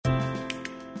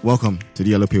Welcome to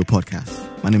the Yellow Pill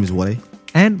Podcast. My name is Wale.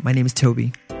 And my name is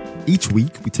Toby. Each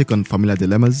week, we take on familiar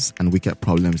dilemmas and wicked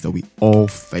problems that we all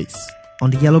face.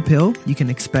 On the Yellow Pill, you can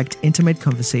expect intimate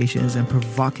conversations and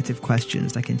provocative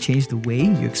questions that can change the way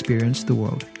you experience the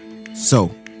world. So,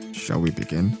 shall we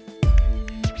begin?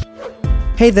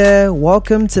 Hey there,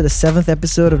 welcome to the 7th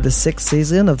episode of the 6th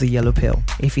season of the Yellow Pill.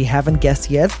 If you haven't guessed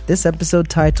yet, this episode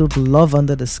titled Love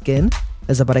Under the Skin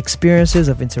is about experiences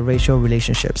of interracial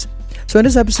relationships. So in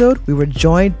this episode, we were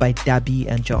joined by Dabi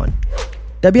and John.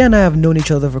 Dabi and I have known each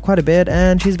other for quite a bit,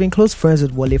 and she's been close friends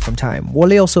with Wale from time.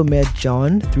 Wale also met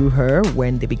John through her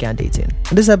when they began dating.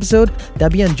 In this episode,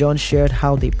 Dabi and John shared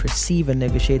how they perceive and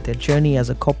negotiate their journey as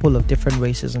a couple of different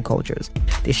races and cultures.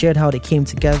 They shared how they came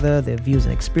together, their views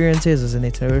and experiences as an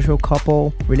interracial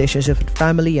couple, relationships with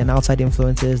family and outside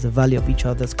influences, the value of each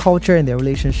other's culture in their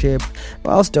relationship,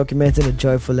 whilst documenting the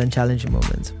joyful and challenging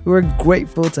moments. We were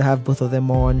grateful to have both of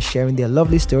them on, sharing their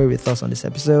lovely story with us on this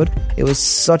episode. It was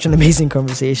such an amazing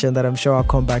conversation that I'm sure I'll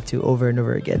come back to over and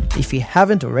over again. If you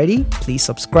haven't already, please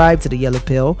subscribe to the Yellow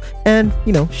Pill and,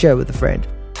 share it with a friend.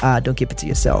 Don't keep it to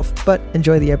yourself, but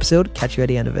enjoy the episode. Catch you at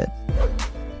the end of it.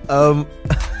 I'm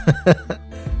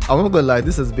not gonna lie,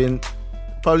 this has been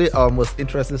probably our most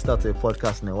interesting start to a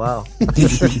podcast in a while.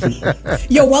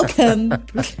 You're welcome.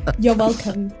 You're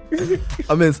welcome.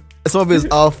 I mean, some of it is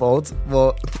our fault,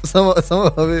 but some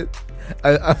of it,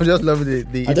 I'm just loving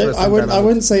the I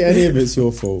wouldn't say any of it's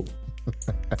your fault.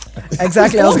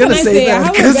 Exactly, I was going to say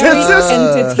that. I have a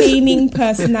very entertaining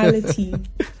personality.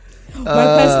 My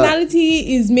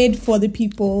personality is made for the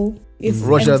people. It's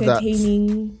Roger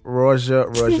entertaining. Roger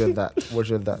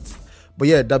that. But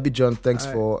yeah, Dabi John, thanks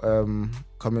for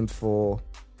coming for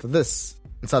this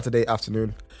Saturday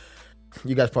afternoon.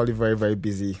 You guys probably very, very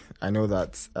busy. I know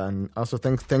that. And also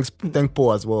thank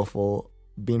Paul as well for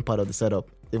being part of the setup,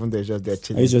 even though he's just there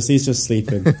chilling. He's just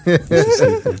sleeping. He's just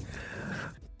sleeping.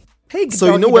 Hey, so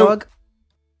doggy, you know when dog.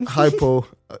 Hypo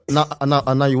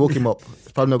now you woke him up.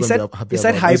 It's probably not going to be happy. You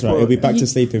said about That's right. hypo. He'll be back to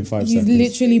sleep in 5 He's seconds.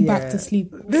 literally back to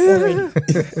sleep already.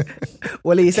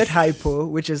 Well, he said hypo,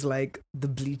 which is like the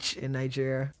bleach in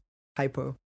Nigeria.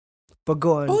 Hypo. But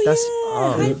go on.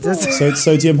 Hypo.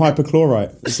 Sodium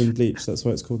hypochlorite is in bleach. That's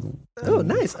what it's called now. Oh,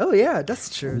 nice. Oh, yeah,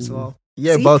 that's true as well.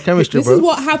 Yeah, See? biochemistry, This bro. is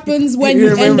what happens when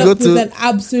you end up with an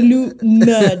absolute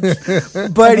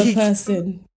nerd But of a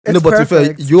person. It's no, but to be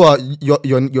fair, perfect.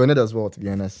 you're in it as well, to be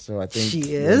honest. So I think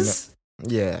She is?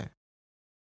 Yeah.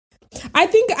 I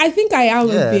think I am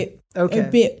Yeah. a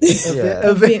bit. Yeah.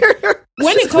 A bit.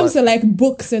 When it comes to like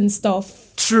books and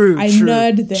stuff, True. I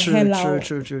nerd the hell out.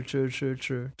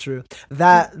 True.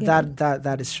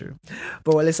 That is true.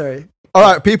 But well, sorry. All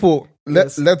right, people.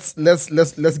 Yes. Let's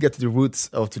get to the roots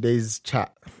of today's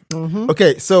chat. Mm-hmm.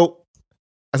 Okay, so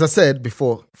as I said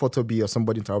before Toby or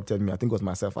somebody interrupted me, I think it was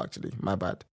myself actually. My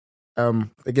bad.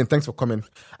 Again, thanks for coming.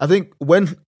 I think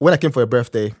when I came for your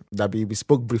birthday, Dabi, we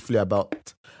spoke briefly about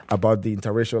the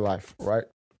interracial life, right?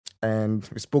 And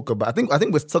we spoke about. I think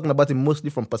we're talking about it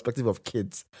mostly from perspective of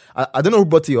kids. I don't know who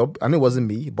brought it up. I know it wasn't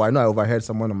me, but I know I overheard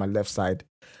someone on my left side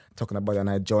talking about it,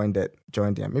 and I joined it.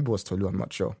 Maybe it was Tolu. I'm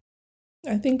not sure.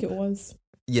 I think it was.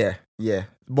 Yeah.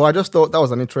 But I just thought that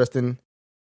was an interesting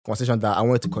conversation that I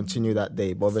wanted to continue that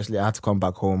day. But obviously, I had to come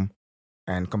back home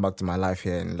and come back to my life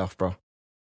here in Loughborough.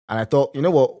 And I thought, you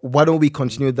know what? Why don't we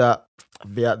continue that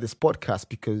via this podcast?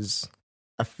 Because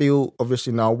I feel,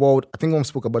 obviously, in our world, I think when we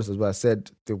spoke about this as well, I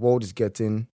said the world is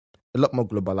getting a lot more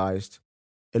globalized,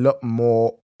 a lot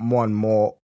more and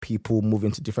more people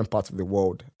moving to different parts of the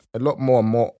world, a lot more and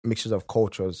more mixtures of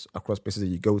cultures across places that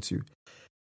you go to.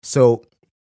 So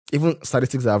even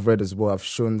statistics that I've read as well have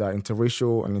shown that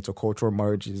interracial and intercultural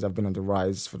marriages have been on the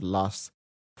rise for the last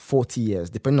 40 years,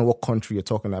 depending on what country you're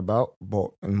talking about,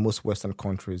 but in most Western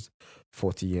countries,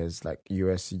 40 years, like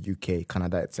US, UK,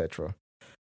 Canada, etc.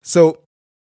 So,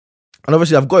 and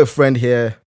obviously I've got a friend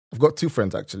here. I've got 2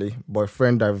 friends actually, but a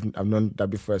friend I've known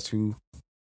Dabi first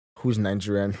who's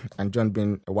Nigerian, and John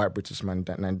being a white British man,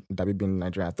 Dabi being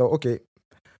Nigerian. I thought, okay,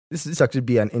 this actually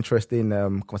be an interesting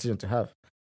conversation to have.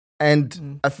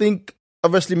 And I think,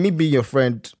 obviously, me being your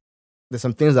friend, there's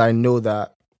some things I know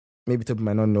that maybe people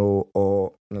might not know,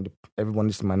 or everyone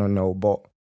listening might not know, but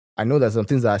I know there's some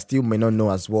things that I still may not know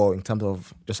as well in terms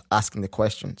of just asking the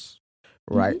questions,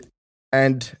 right? Mm-hmm.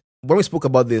 And when we spoke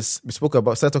about this,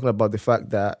 started talking about the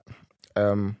fact that,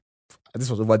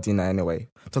 this was over dinner anyway,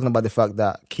 talking about the fact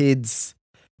that kids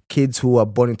who are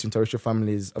born into interracial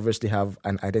families obviously have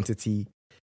an identity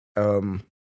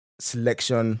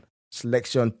selection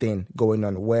thing going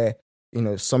on where,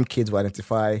 some kids will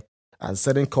identify a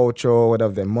certain culture, whether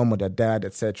their mom or their dad,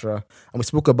 etc. And we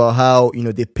spoke about how,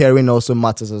 the pairing also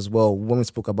matters as well when we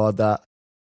spoke about that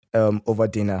over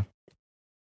dinner.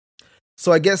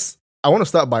 So I guess I want to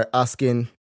start by asking,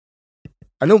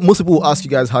 I know most people will ask you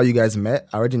guys how you guys met.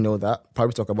 I already know that.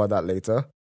 Probably talk about that later.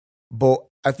 But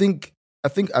I think I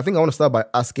want to start by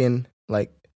asking,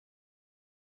 like,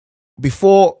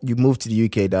 before you moved to the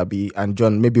UK, Dabi, and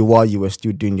John, maybe while you were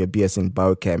still doing your BS in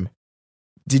biochem,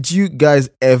 did you guys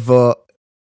ever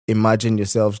imagine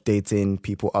yourselves dating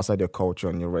people outside your culture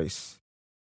and your race?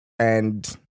 And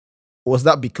was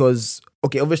that because,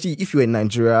 okay, obviously, if you're in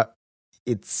Nigeria,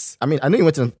 I know you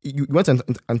went to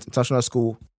international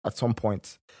school at some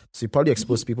point, so you probably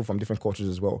exposed people from different cultures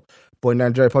as well. But in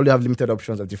Nigeria, you probably have limited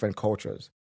options of different cultures.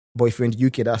 But if you're in the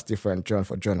UK, that's different, John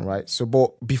for John, right? So,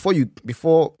 but before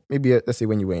maybe let's say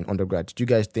when you were in undergrad, did you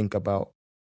guys think about,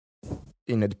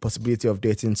 the possibility of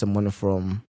dating someone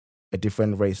from a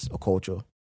different race or culture?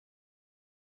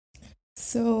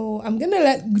 So I'm gonna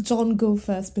let John go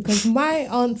first because my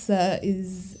answer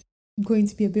is going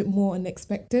to be a bit more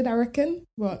unexpected, I reckon.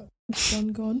 What,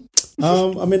 John, go on.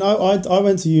 I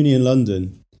went to uni in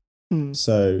London,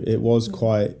 so it was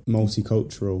quite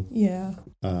multicultural. Yeah.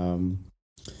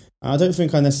 I don't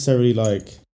think I necessarily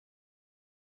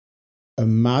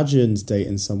imagined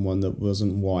dating someone that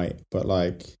wasn't white, but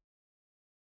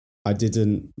I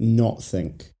didn't not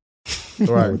think.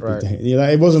 Right.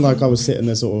 It wasn't like I was sitting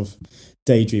there sort of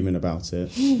daydreaming about it.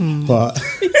 But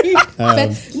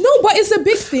no, but it's a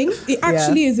big thing. It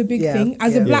actually is a big thing.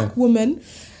 As a black woman,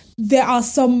 there are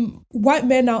some white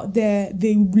men out there,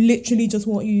 they literally just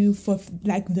want you for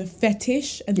the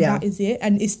fetish, and that is it,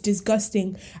 and it's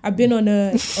disgusting. I've been on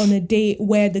a date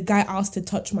where the guy asked to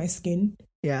touch my skin.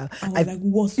 Yeah, I was like,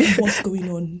 what's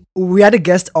going on? We had a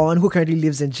guest on who currently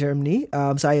lives in Germany.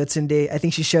 So Ayotunde, I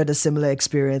think she shared a similar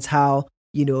experience. How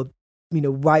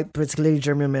white, particularly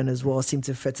German men as well, seem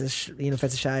to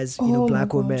fetishize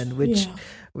black women,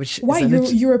 which white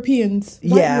Europeans,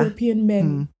 European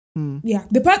men. Yeah,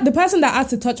 the person that asked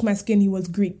to touch my skin, he was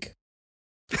Greek.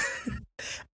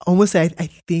 Almost, I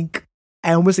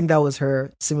almost think that was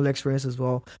her similar experience as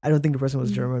well. I don't think the person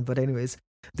was German, but anyways,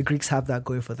 the Greeks have that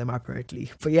going for them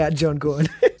apparently. But yeah, John, go on.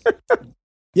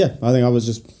 Yeah, I think I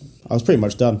was pretty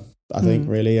much done. I think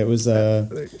really it was. I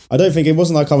don't think it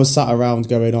wasn't like I was sat around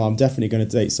going, "Oh, I'm definitely going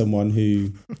to date someone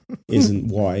who isn't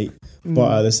white,"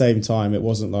 but at the same time, it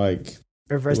wasn't like.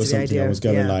 Reverse it was the something idea. I was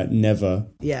going never.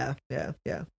 Yeah.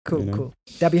 Cool, cool.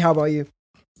 Debbie, how about you?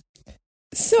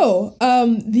 So,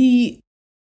 the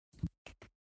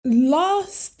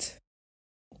last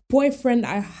boyfriend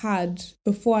I had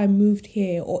before I moved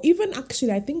here, or even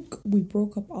actually, I think we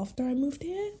broke up after I moved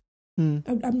here.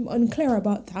 I'm unclear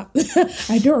about that.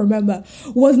 I don't remember.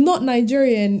 Was not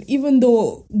Nigerian, even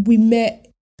though we met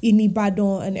in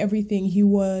Ibadan and everything. He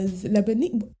was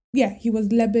Lebanese. Yeah, he was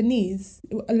Lebanese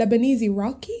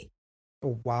Iraqi.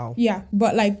 Oh wow. Yeah,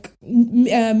 but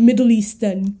Middle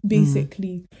Eastern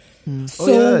basically.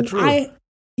 So true.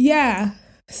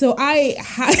 So I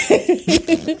had.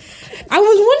 I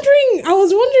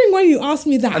was wondering why you asked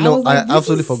me that. I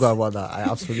absolutely forgot about that. I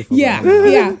absolutely forgot.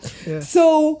 Yeah.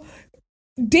 So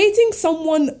dating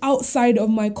someone outside of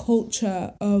my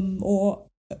culture, or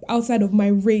outside of my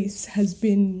race, has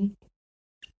been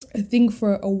a thing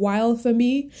for a while for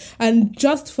me. And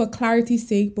just for clarity's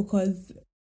sake, because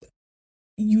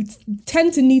you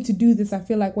tend to need to do this, I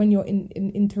feel like, when you're in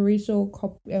interracial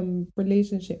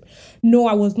relationship. No,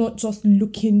 I was not just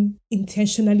looking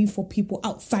intentionally for people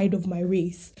outside of my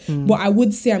race, but I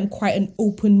would say I'm quite an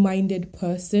open-minded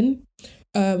person.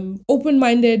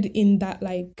 Open-minded in that,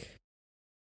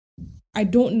 I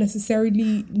don't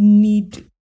necessarily need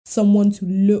someone to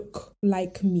look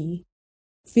like me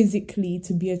physically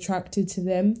to be attracted to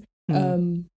them.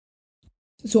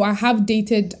 So I have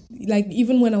dated,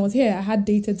 even when I was here, I had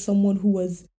dated someone who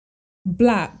was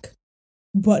black,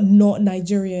 but not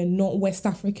Nigerian, not West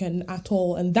African at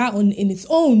all. And that in its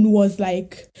own was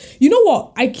you know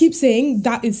what? I keep saying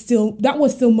that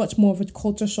was still much more of a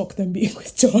culture shock than being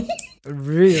with John.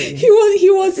 Really?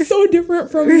 He was so different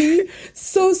from me.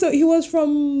 So he was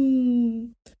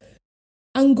from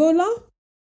Angola.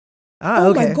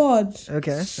 Oh my God.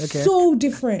 Okay. So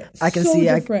different. I can so see.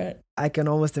 Different. I can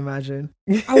almost imagine.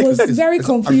 I was very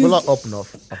confused. Angola up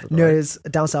north Africa, no, it's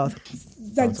down south.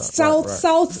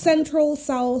 South, central,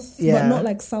 south, but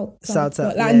not south. South.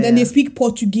 And then they speak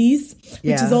Portuguese,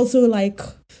 which is also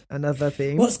another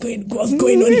thing. What's going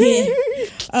on here?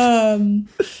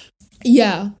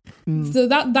 Yeah. So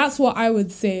that's what I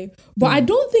would say. But I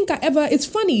don't think it's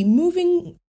funny,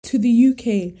 moving to the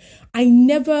UK, I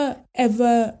never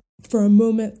ever for a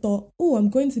moment thought, oh, I'm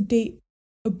going to date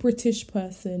a British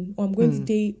person, or I'm going to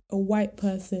date a white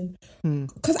person.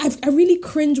 Because I really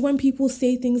cringe when people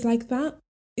say things like that.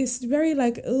 It's very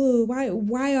like, oh,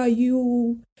 why are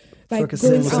you like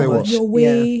going out of your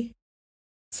way? Yeah.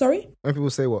 Sorry? When people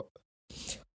say what?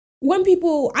 When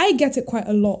people, I get it quite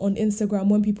a lot on Instagram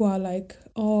when people are like,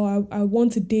 oh, I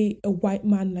want to date a white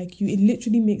man like you. It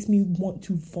literally makes me want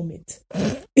to vomit.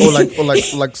 or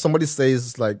like somebody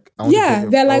says like, I want to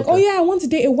date they're like, oh yeah, I want to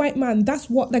date a white man. That's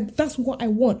what I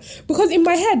want. Because in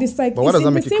my head, it's like, but what does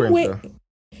that make you cringe? Way,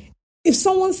 if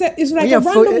someone said, it's like a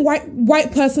random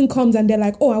white person comes and they're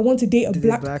like, oh, I want to date a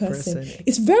black person.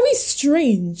 It's very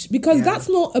strange because that's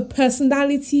not a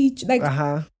personality. Like,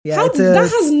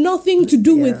 that has nothing to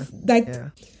do with, like,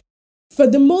 for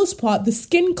the most part, the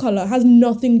skin color has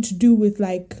nothing to do with,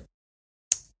 like,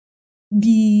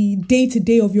 the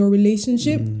day-to-day of your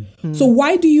relationship. So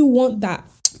why do you want that?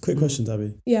 Quick question,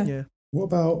 Debbie. Yeah. What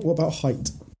about height?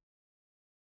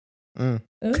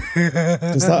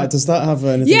 Does that have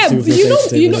anything to do with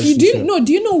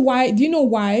do you know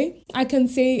why I can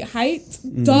say height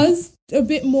does a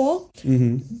bit more?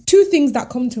 Two things that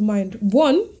come to mind.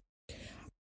 One,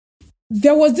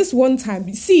 there was this one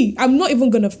time, see, I'm not even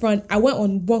gonna front, I went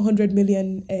on 100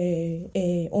 million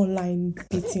online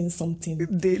dating something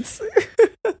dates.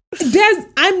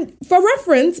 For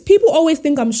reference, people always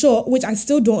think I'm short, which I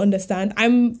still don't understand.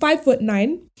 I'm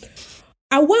 5'9".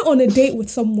 I went on a date with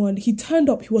someone. He turned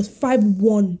up. He was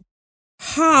 5'1".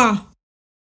 Ha!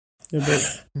 Yeah,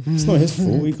 but it's not his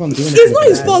fault. He can't do anything. It's not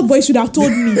his fault, but he should have told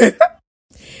me.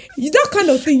 That kind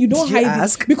of thing, you don't hide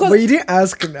ask? It. Because but you didn't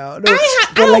ask now. No.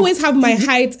 I always have my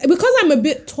height. Because I'm a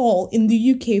bit tall in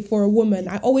the UK for a woman,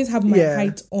 I always have my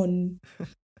height on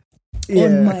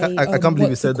my I can't believe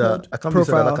you said that. I can't believe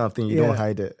you said that kind of thing. You don't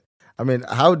hide it. I mean,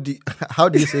 how do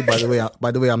you say, by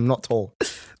the way, I'm not tall?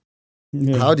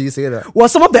 Yeah. How do you say that? Well,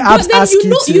 some of the apps ask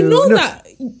you to... You know that...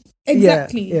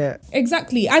 Exactly.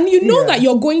 Exactly. And you know that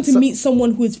you're going to meet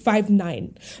someone who is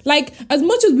 5'9". Like, as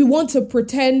much as we want to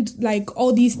pretend like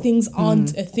all these things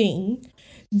aren't a thing,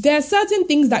 there are certain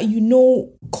things that you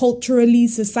know culturally,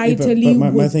 societally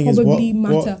would probably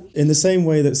matter. In the same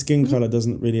way that skin color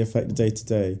doesn't really affect the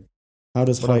day-to-day, how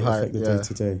does height affect the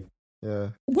day-to-day?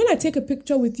 Yeah. When I take a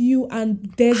picture with you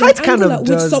and there's height an angle at which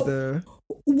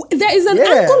there is an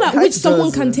angle at which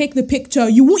someone can take the picture,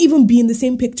 you won't even be in the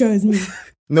same picture as me.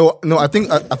 No. I think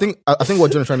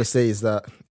what John's trying to say is that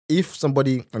if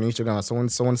somebody on Instagram,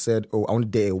 someone said, "Oh, I want to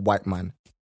date a white man,"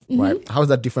 right? How is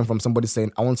that different from somebody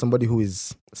saying, "I want somebody who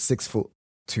is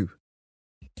 6'2"?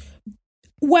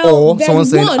 Well, or someone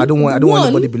saying, "I don't want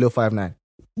anybody below 5'9".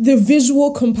 The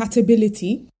visual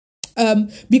compatibility,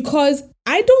 because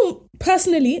I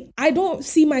don't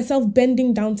see myself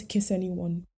bending down to kiss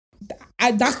anyone.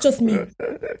 That's just me.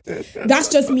 That's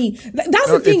the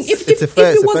thing. If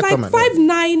it was like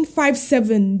 5'9",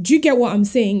 5'7", do you get what I'm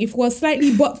saying? If it was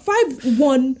slightly, but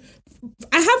 5'1",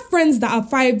 I have friends that are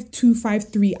 5'2",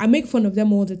 5'3". I make fun of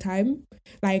them all the time.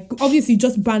 Like, obviously,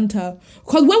 just banter.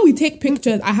 Because when we take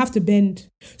pictures, I have to bend.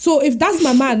 So if that's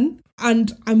my man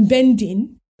and I'm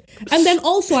bending, and then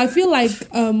also I feel like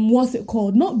what's it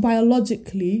called? Not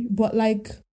biologically, but like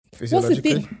what's the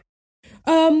thing?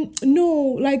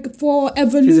 No, like for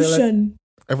evolution.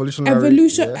 Evolution.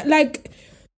 Yeah. Like,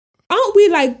 aren't we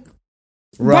like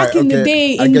back in the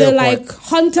day in the like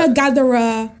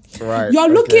hunter-gatherer? Right. You're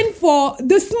looking for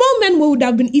the small men would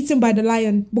have been eaten by the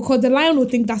lion because the lion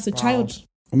would think that's a child.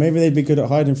 Or maybe they'd be good at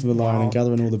hiding from the lion and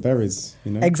gathering all the berries,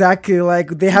 you know? Exactly, like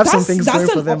they have some things going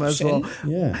for them option. as well.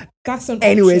 Yeah. That's an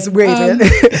Anyways, option.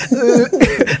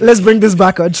 wait. Let's bring this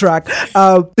back on track.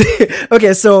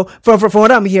 Okay, so from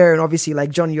what I'm hearing, obviously,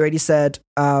 like John, you already said,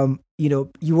 you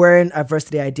weren't averse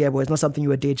to the idea, but it's not something you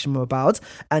were dating about.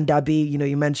 And Dabi,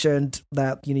 you mentioned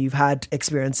that, you've had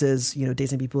experiences,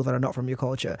 dating people that are not from your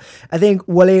culture. I think,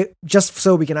 Wale, just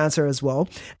so we can answer as well,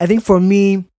 I think for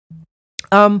me,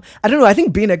 I don't know. I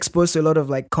think being exposed to a lot of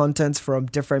like content from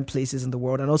different places in the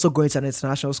world and also going to an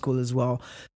international school as well.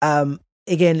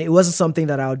 Again, it wasn't something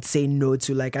that I would say no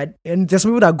to. Like, and there's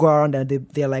people that go around and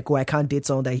they're like, "Oh, I can't date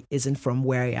someone that isn't from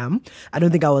where I am." I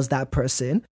don't think I was that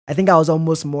person. I think I was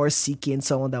almost more seeking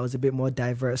someone that was a bit more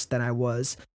diverse than I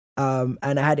was. And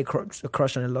I had a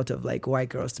crush on a lot of like white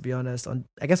girls, to be honest, on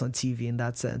TV in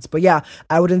that sense. But yeah,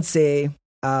 I wouldn't say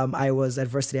I was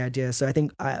adverse to the idea. So I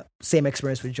think same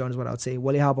experience with John is what I would say.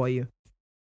 Wally, how about you?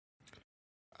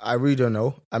 I really don't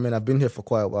know. I mean, I've been here for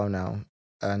quite a while now,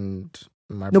 and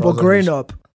but growing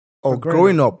up. Oh,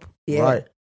 growing up, yeah. Right.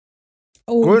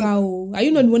 Oh, wow. Are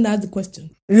you not the one that asked the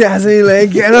question? Yeah, I say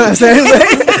like, you know what I'm saying?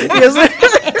 Like,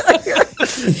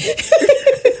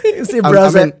 say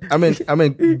browser. I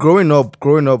mean, growing up,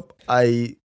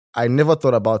 I never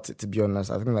thought about it, to be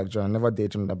honest. I think like John, I never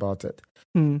daydreamed about it.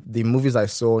 The movies I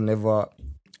saw never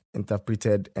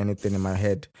interpreted anything in my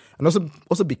head, and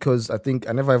also because I think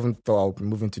I never even thought I would be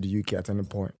moving to the UK at any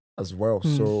point as well.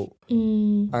 So,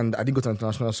 and I didn't go to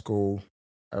international school.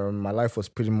 My life was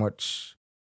pretty much,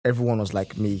 everyone was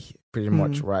like me, pretty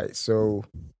much, right? So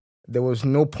there was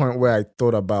no point where I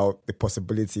thought about the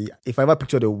possibility. If I ever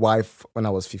pictured a wife when I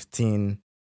was 15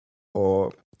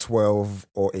 or 12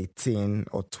 or 18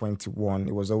 or 21,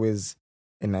 it was always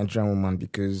a Nigerian woman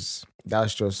because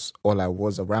that's just all I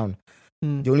was around.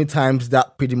 The only times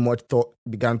that pretty much thought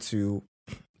began to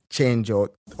change or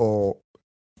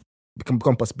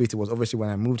become possibility was obviously when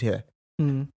I moved here.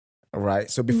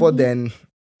 Right. So before then,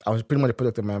 I was pretty much a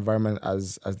product of my environment,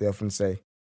 as they often say.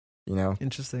 You know.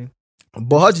 Interesting.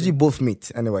 But how did you both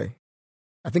meet anyway?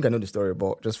 I think I know the story,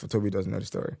 but just for Toby who doesn't know the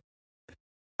story.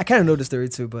 I kind of know the story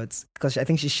too, but because I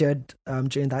think she shared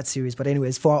during that series. But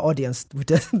anyways, for our audience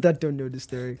that don't know the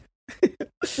story.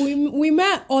 We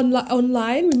met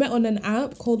online. We met on an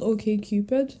app called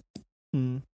OkCupid.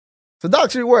 So that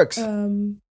actually works. Yeah,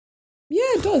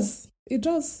 it does. It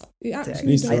does. It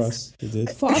actually does. For us, it did.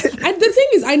 For us. And the thing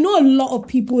is, I know a lot of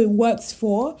people it works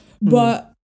for,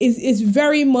 but it's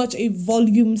very much a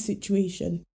volume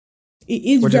situation. It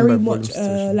is very much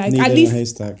like Needle at in least a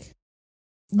haystack.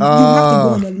 you have to go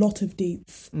on a lot of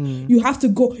dates. You have to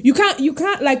go. You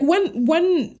can't like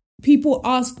when people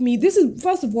ask me, this is,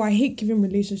 first of all, I hate giving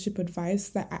relationship advice.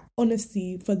 That I,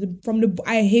 honestly,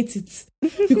 I hate it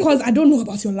because I don't know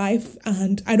about your life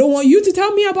and I don't want you to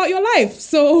tell me about your life.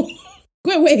 So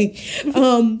go away.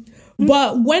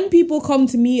 But when people come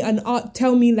to me and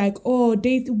tell me like, oh,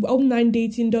 online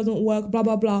dating doesn't work, blah,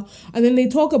 blah, blah. And then they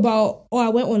talk about, oh, I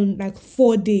went on like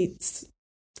 4 dates.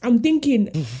 I'm thinking,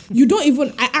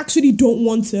 I actually don't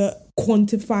want to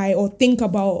quantify or think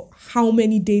about how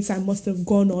many dates I must have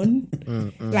gone on,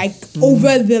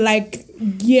 over the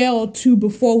year or 2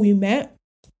 before we met.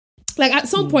 Like at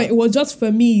some point, it was just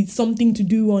for me something to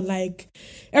do on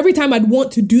every time I'd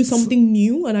want to do something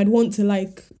new and I'd want to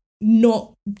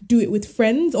not do it with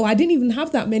friends, or I didn't even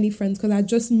have that many friends because I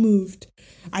just moved.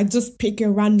 I just pick a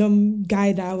random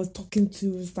guy that I was talking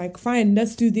to. It's like, fine,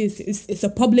 let's do this. It's a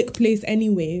public place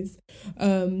anyways.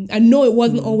 I know it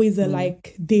wasn't always a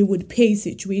they would pay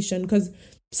situation because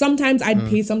sometimes I'd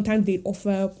pay, sometimes they'd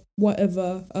offer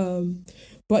whatever.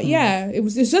 But yeah,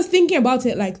 it's just thinking about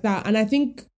it like that. And I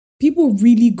think people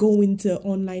really go into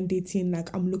online dating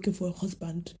like, I'm looking for a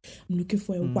husband, I'm looking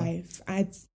for a wife. I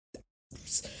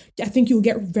think you'll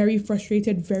get very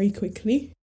frustrated very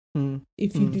quickly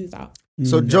if you do that.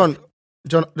 So John,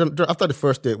 after the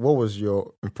first date, what was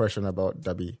your impression about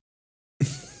Dabi?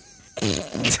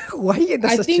 Why are you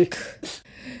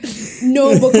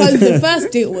no, because the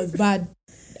first date was bad.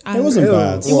 It wasn't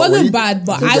bad. It wasn't bad,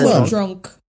 but I was drunk.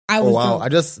 I was drunk. I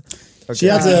just...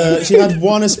 Okay. She had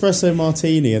one espresso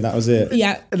martini and that was it.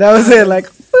 Yeah. That was it,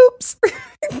 oops.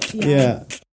 Yeah.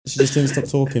 She just didn't stop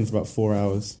talking for about 4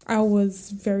 hours. I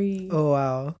was very... Oh,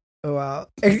 wow.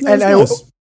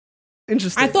 Nice.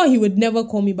 Interesting. I thought he would never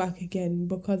call me back again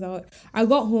because I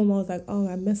got home, I was like, oh,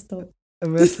 I messed up. I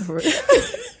messed up.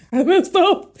 Because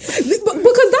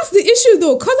that's the issue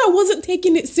though. Because I wasn't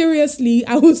taking it seriously,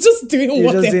 I was just doing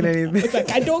whatever. Just doing anything. I was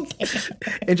like, I don't care.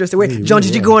 Interesting. Wait, John,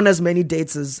 did you go on as many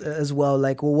dates as well?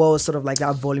 What was sort of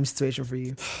that volume situation for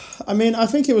you? I mean, I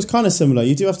think it was kind of similar.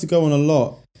 You do have to go on a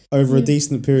lot over a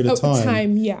decent period of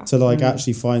time to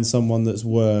actually find someone that's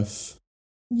worth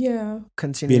being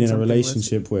in a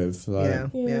relationship with.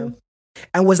 Yeah.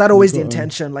 And was that always the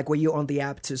intention? Were you on the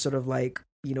app to sort of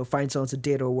find someone to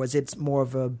date, or was it more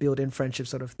of a build-in friendship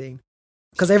sort of thing?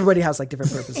 Because everybody has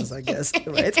different purposes, I guess,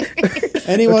 right?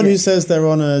 Anyone who says they're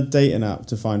on a dating app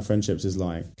to find friendships is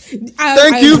lying.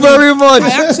 Thank you very much.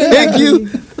 Thank you.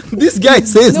 This guy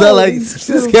says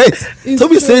that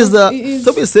Toby says that.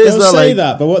 Toby says They'll that say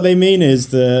that, but what they mean is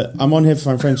that I'm on here to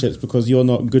find friendships because you're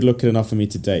not good looking enough for me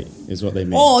to date. Is what they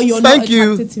mean. Or you're not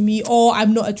attracted to me, or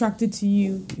I'm not attracted to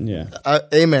you. Yeah.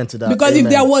 Amen to that. Because if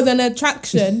there was an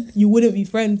attraction, you wouldn't be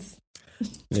friends.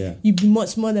 Yeah. You'd be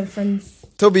much more than friends.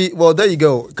 Toby, well, there you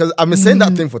go. Because I've been saying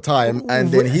that thing for time,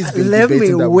 and then he's been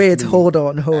debating that. Wait, hold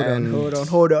on. No,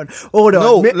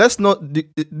 let's not.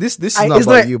 This is not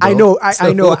about you, bro. I know.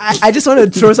 I just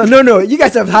want to throw some. No. You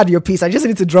guys have had your piece. I just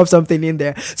need to drop something in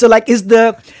there. So, is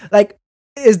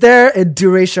there a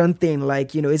duration thing?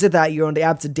 Is it that you're on the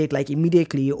app to date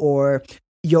immediately, or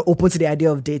you're open to the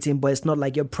idea of dating, but it's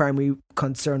not your primary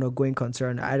concern or going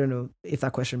concern? I don't know if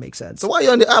that question makes sense. So why are you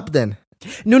on the app then?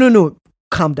 No.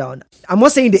 calm down. I'm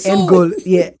not saying the So- end goal.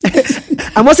 Yeah.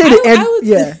 I'm not saying the I end.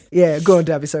 would- Yeah. Go on,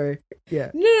 Dabby. Sorry.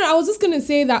 Yeah. No, I was just gonna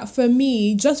say that for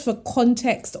me, just for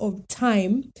context of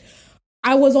time,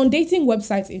 I was on dating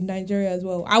websites in Nigeria as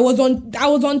well. I was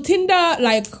on Tinder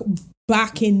like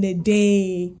back in the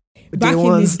day. Back in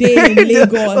ones. the day in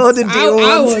Lagos. All the day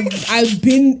ones. I've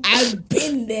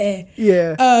been there.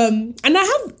 Yeah. And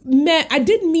I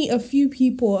did meet a few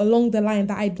people along the line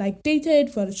that I'd like dated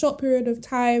for a short period of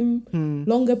time,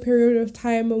 longer period of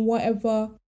time and whatever.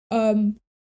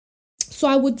 So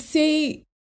I would say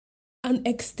an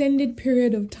extended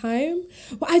period of time.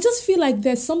 But I just feel like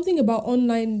there's something about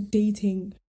online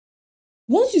dating.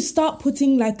 Once you start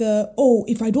putting like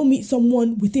if I don't meet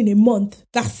someone within a month,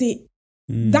 that's it.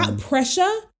 That pressure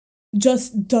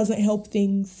just doesn't help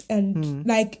things. And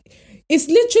like, it's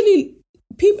literally,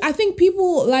 I think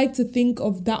people like to think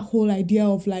of that whole idea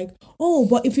of like,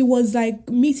 but if it was like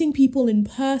meeting people in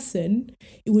person,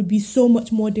 it would be so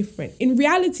much more different. In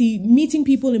reality, meeting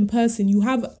people in person, you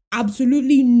have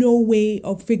absolutely no way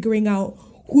of figuring out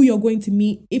who you're going to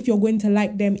meet, if you're going to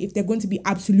like them, if they're going to be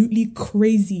absolutely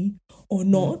crazy or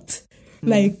not.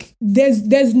 Like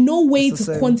there's no way to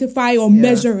quantify or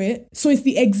measure it. So it's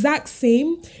the exact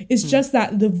same. It's just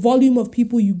that the volume of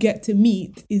people you get to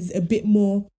meet is a bit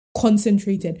more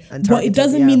concentrated. But it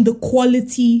doesn't mean the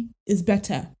quality is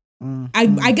better.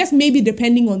 I guess maybe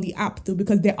depending on the app though,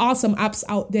 because there are some apps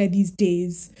out there these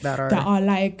days that are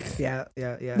like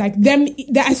like them.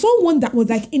 I saw one that was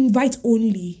like invite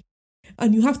only.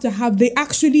 And you have to they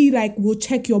actually like will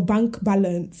check your bank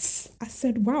balance. I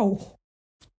said, wow.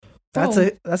 That's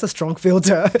a strong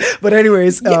filter. But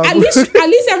anyways, at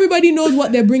least everybody knows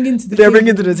what they're bringing to the table. They're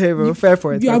bringing to the table. Fair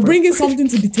point. You are bringing something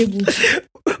to the table.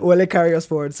 Well, let's carry us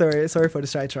forward. Sorry for the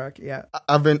sidetrack. Yeah.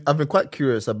 I've been quite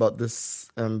curious about this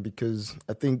because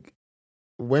I think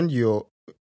when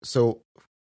for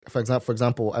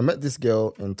example, I met this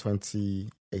girl in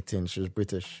 2018. She was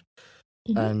British,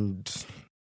 and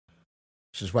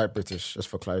she's white British, just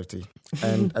for clarity.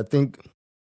 And I think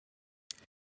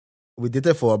we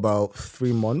dated for about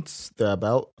 3 months,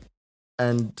 thereabout.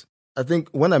 And I think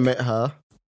when I met her,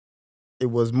 I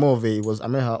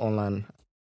met her online,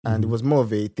 and it was more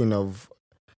of a thing of,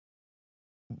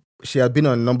 she had been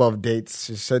on a number of dates.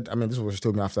 She said, this is what she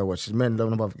told me afterwards. She met a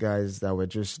number of guys that were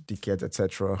just dickheads,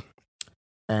 etc.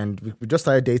 And we just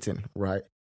started dating, right?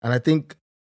 And I think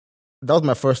that was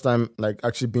my first time, like,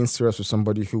 actually being serious with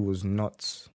somebody who was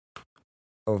not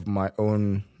of my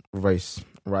own race,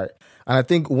 right? And I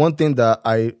think one thing that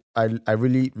I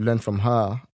really learned from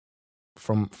her,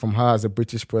 from her as a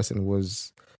British person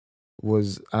was,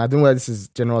 and I don't know whether this is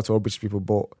general to all British people,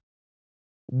 but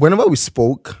whenever we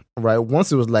spoke, right, once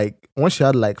she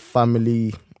had like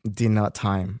family dinner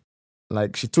time,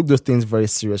 like she took those things very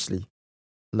seriously.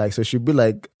 Like, so she'd be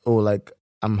like,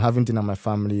 I'm having dinner with my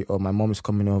family, or my mom is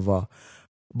coming over.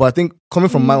 But I think coming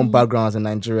from my own background as a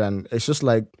Nigerian, it's just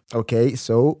like, okay,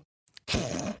 so,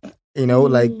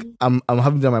 like I'm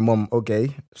having dinner with my mom,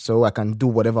 okay, so I can do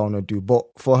whatever I want to do. But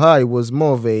for her, it was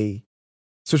more of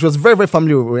so she was very, very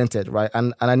family oriented, right?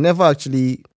 And I never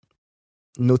actually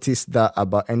noticed that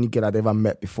about any girl I'd ever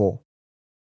met before,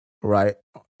 right?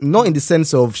 Not in the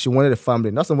sense of she wanted a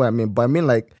family, that's not what I mean, but I mean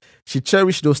like she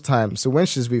cherished those times. So when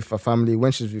she's with her family,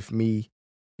 when she's with me,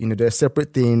 there are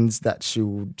separate things that she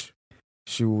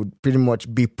would pretty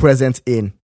much be present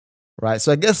in, right?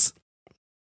 So I guess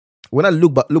when I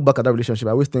look back at that relationship,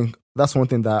 I always think that's one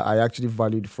thing that I actually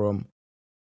valued from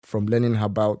learning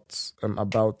about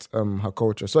her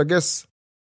culture. So I guess,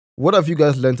 what have you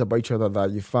guys learned about each other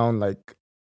that you found, like,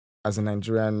 as a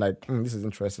Nigerian, like, this is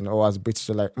interesting, or as British,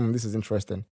 like, this is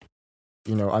interesting?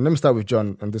 And let me start with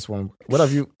John on this one. What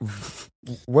have you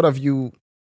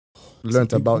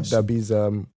learned about Dabi's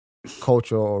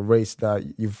culture or race that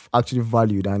you've actually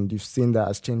valued and you've seen that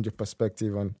has changed your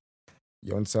perspective on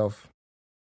your own self?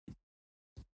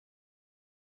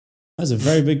 That's a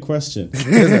very big question. Do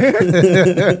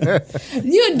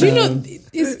you know,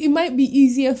 it might be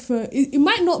easier it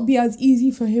might not be as easy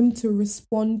for him to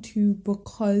respond to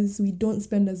because we don't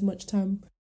spend as much time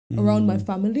around my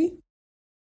family.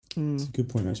 That's a good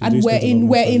point, actually. And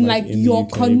we're in like in your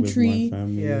UK country, with my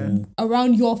family,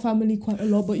 around your family quite a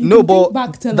lot. But but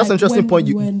back to that's an interesting point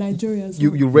you were in Nigeria as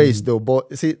well. you raised though.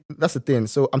 But see, that's the thing.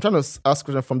 So I'm trying to ask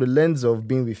question from the lens of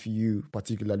being with you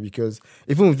particularly, because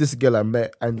even with this girl I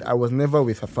met, and I was never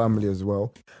with her family as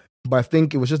well, but I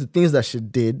think it was just the things that she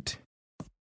did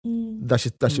that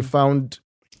she found,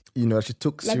 that she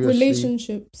took like seriously.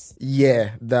 Relationships.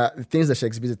 Yeah, the things that she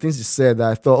exhibited, things she said that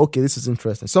I thought, okay, this is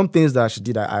interesting. Some things that she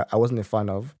did I wasn't a fan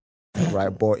of, right?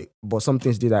 But some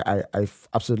things did I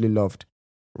absolutely loved,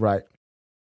 right?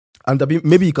 And Dabi,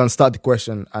 maybe you can start the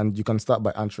question and you can start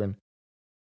by answering.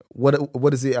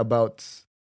 What is it about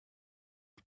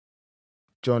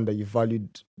John that you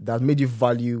valued, that made you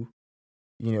value,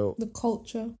 The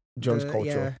culture. John's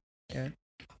culture? Yeah.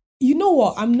 You know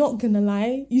what? I'm not gonna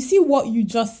lie. You see what you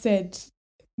just said?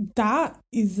 That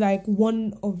is like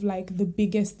one of like the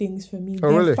biggest things for me. Oh,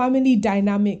 Their really? family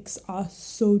dynamics are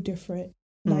so different.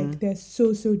 Like they're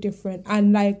so different.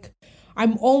 And like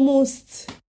I'm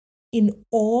almost in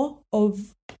awe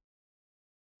of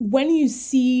when you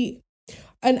see,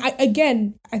 and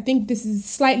I think this is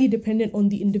slightly dependent on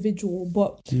the individual,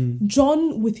 but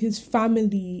John with his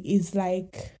family is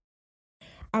like,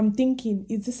 I'm thinking,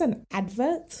 is this an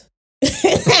advert? Is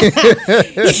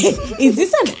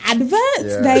this an advert?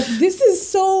 Yeah. Like, this is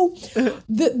so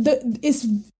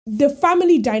the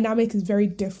family dynamic is very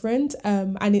different,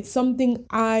 and it's something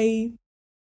I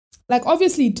like.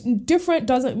 Obviously, different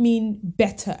doesn't mean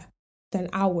better than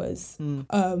ours,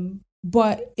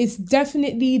 but it's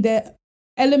definitely the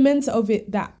elements of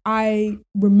it that I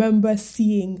remember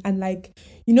seeing. And like,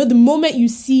 the moment you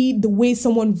see the way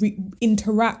someone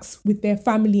interacts with their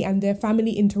family and their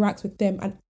family interacts with them,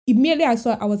 and immediately I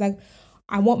saw it, I was like,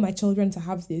 I want my children to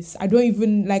have this. I don't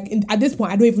even at this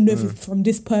point, I don't even know if it's from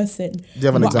this person. Do you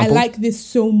have an but example? I like this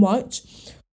so much.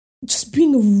 Just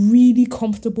being really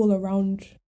comfortable around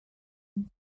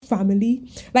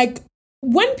family. Like,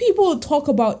 when people talk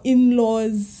about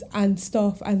in-laws and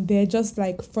stuff and they're just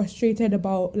like frustrated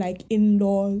about like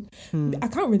in-laws, I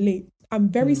can't relate. I'm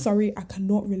very sorry, I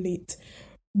cannot relate.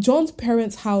 John's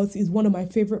parents' house is one of my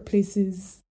favorite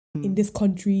places in this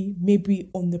country, maybe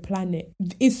on the planet.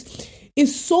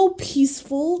 It's so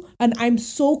peaceful and I'm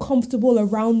so comfortable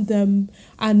around them.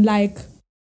 And like,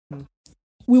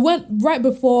 we went right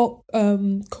before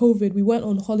COVID, we went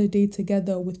on holiday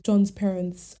together with John's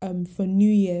parents for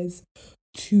New Year's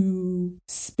to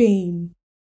Spain.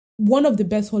 One of the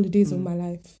best holidays of my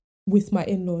life with my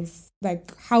in-laws.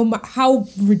 Like, how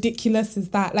ridiculous is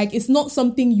that? Like, it's not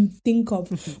something you think of,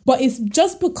 but it's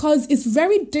just because it's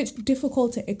very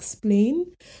difficult to explain.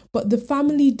 But the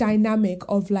family dynamic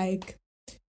of like,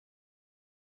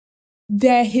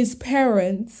 they're his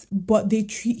parents, but they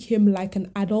treat him like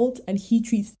an adult and he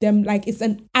treats them like it's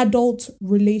an adult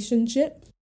relationship.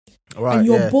 Right, and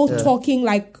you're both talking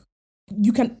like,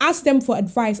 you can ask them for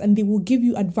advice and they will give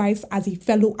you advice as a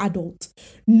fellow adult,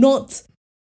 not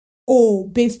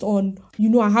based on,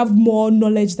 I have more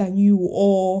knowledge than you,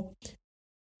 or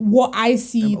what I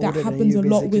see that happens a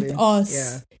lot with us.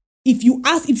 Yeah. If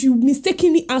you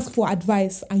mistakenly ask for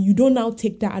advice and you don't now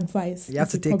take that advice, You have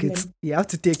to take it. You have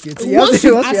to take it. Once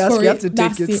you ask for you it, have to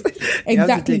that's take it. it. You have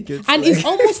to Exactly. take it. And it's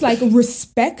almost like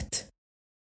respect.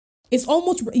 It's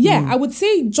almost, I would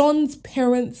say John's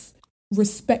parents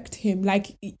respect him.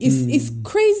 Like, it's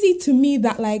crazy to me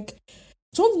that like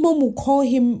John's mom will call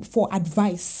him for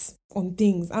advice on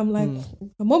things. I'm like,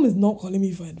 my mom is not calling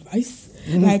me for advice.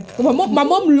 Like, my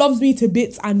mom loves me to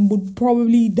bits and would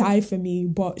probably die for me,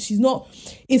 but she's not.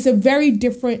 It's a very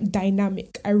different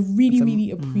dynamic. I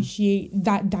really appreciate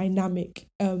that dynamic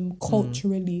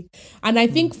culturally. And I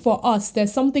think for us,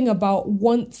 there's something about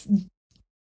once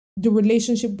the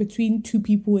relationship between two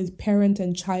people is parent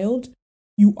and child,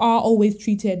 you are always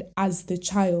treated as the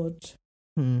child.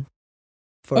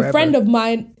 Forever. A friend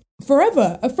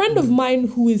of mine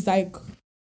who is like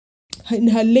in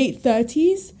her late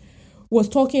 30s was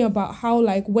talking about how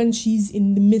like when she's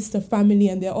in the midst of family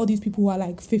and there are all these people who are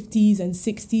like 50s and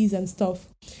 60s and stuff,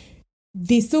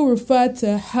 they still refer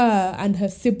to her and her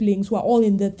siblings who are all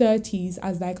in their 30s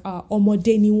as like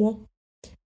omode niwo.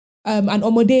 And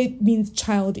omode means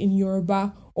child in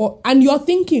Yoruba. And you're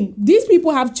thinking, these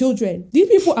people have children, these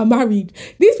people are married,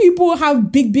 these people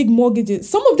have big mortgages,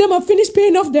 some of them have finished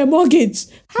paying off their mortgage.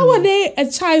 How are they a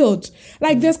child?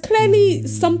 Like, there's clearly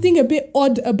something a bit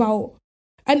odd about,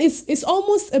 and it's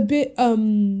almost a bit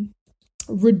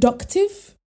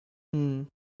reductive. And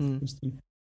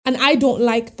I don't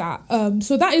like that.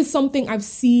 So that is something I've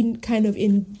seen kind of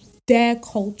in their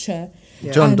culture.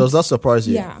 John, does that surprise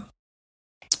you? Yeah.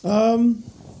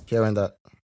 Hearing that.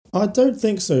 I don't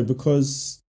think so,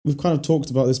 because we've kind of talked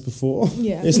about this before.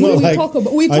 Yeah, It's not like we talk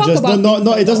about it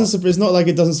doesn't. It's not like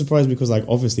it doesn't surprise me because like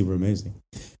obviously we're amazing,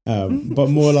 but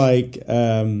more like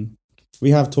we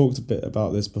have talked a bit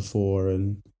about this before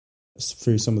and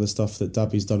through some of the stuff that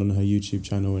Dabby's done on her YouTube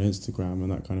channel and Instagram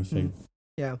and that kind of thing.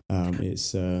 Yeah,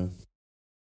 it's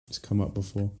come up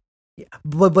before. Yeah.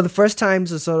 But the first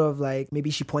times was sort of like, maybe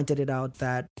she pointed it out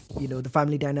that, the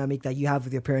family dynamic that you have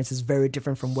with your parents is very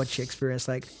different from what she experienced.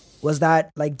 Like, was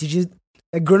that like, did you,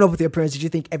 like, growing up with your parents, did you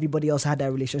think everybody else had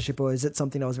that relationship, or is it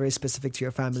something that was very specific to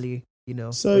your family?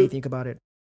 So when you think about it?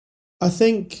 I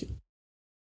think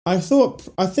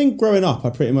growing up, I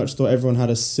pretty much thought everyone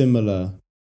had a similar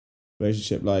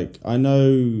relationship. Like I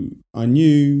knew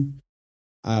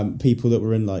people that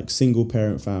were in like single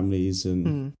parent families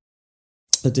and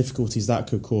the difficulties that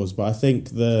could cause. But I think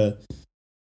the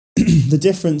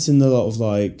difference in the lot of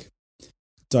like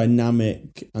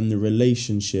dynamic and the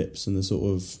relationships and the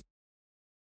sort of,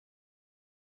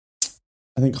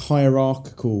 I think,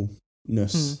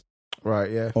 hierarchicalness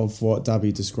right, yeah, of what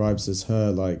Dabby describes as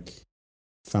her like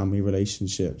family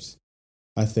relationships,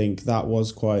 I think that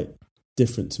was quite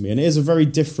different to me. And it is a very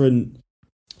different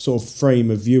sort of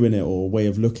frame of viewing it or way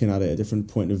of looking at it, a different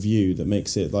point of view that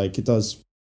makes it like, it does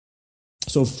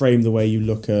sort of frame the way you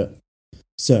look at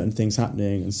certain things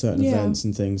happening and certain events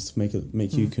and things to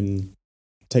make you can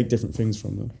take different things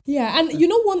from them. Yeah, and you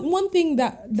know one thing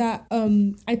that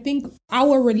I think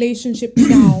our relationship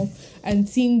now and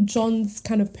seeing John's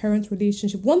kind of parents'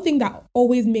 relationship, one thing that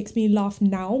always makes me laugh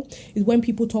now is when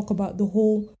people talk about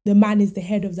the man is the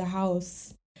head of the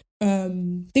house.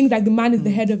 Things like the man is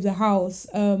the head of the house.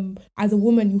 As a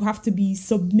woman, you have to be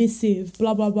submissive,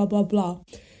 blah, blah, blah, blah, blah.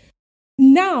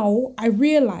 Now, I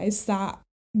realize that,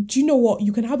 do you know what?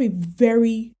 You can have a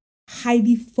very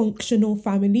highly functional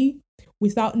family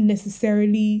without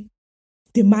necessarily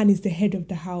the man is the head of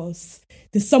the house.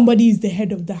 Somebody is the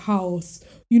head of the house.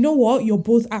 You know what? You're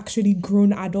both actually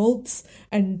grown adults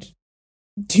and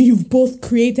you've both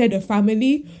created a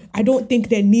family. I don't think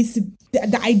there needs to...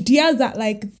 The idea that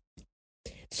like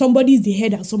somebody's the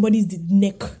head and somebody's the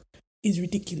neck is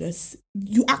ridiculous.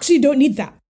 You actually don't need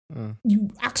that. You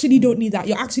actually don't need that.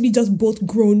 You're actually just both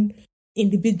grown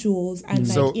individuals and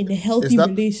like in a healthy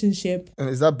relationship. And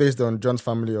is that based on John's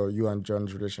family or you and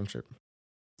John's relationship?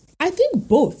 I think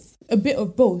both. A bit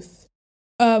of both.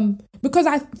 Because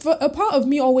a part of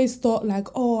me always thought like,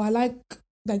 oh, I like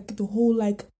the whole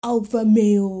like alpha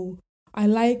male. I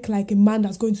like a man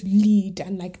that's going to lead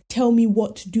and like tell me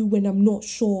what to do when I'm not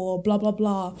sure, blah, blah,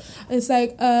 blah. And it's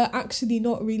like, actually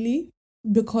not really,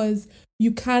 because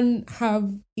you can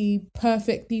have a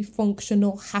perfectly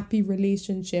functional, happy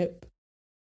relationship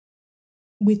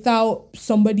without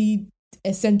somebody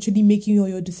essentially making all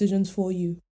your decisions for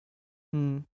you.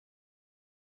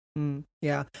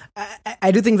 Yeah,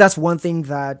 I do think that's one thing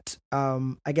that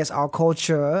I guess our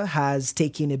culture has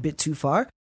taken a bit too far,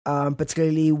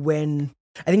 particularly when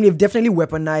I think they've definitely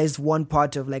weaponized one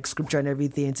part of like scripture and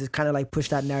everything to kind of like push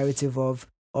that narrative of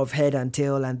head and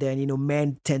tail, and then, you know,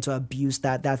 men tend to abuse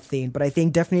that thing. But I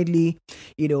think definitely,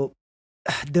 you know,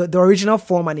 the original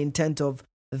form and intent of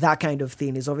that kind of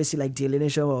thing is obviously like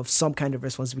delineation of some kind of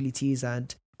responsibilities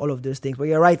and all of those things. But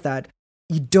you're right that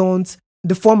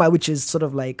the format which is sort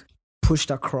of like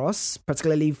pushed across,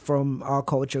 particularly from our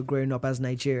culture growing up as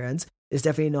Nigerians, is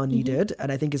definitely not needed. And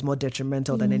I think it's more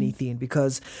detrimental than anything,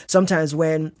 because sometimes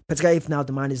particularly if now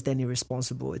the man is then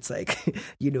irresponsible, it's like,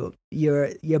 you know,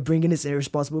 you're bringing this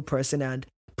irresponsible person and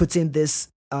putting this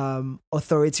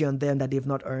authority on them that they've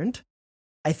not earned.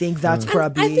 I think that's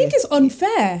probably... I think it's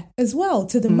unfair as well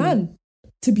to the man,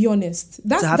 to be honest.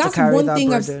 That's one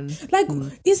thing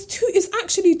it's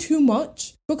actually too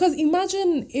much, because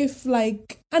imagine if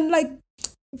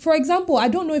for example, I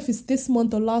don't know if it's this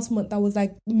month or last month, that was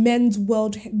like men's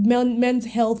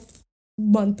health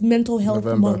month, mental health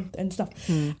November. month and stuff.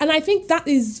 And I think that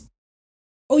is,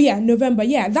 November.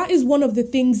 Yeah, that is one of the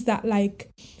things that like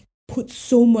puts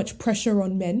so much pressure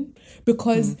on men,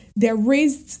 because they're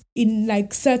raised in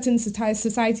like certain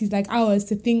societies like ours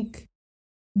to think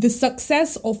the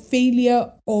success or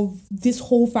failure of this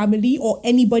whole family or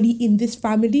anybody in this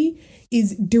family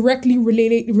is directly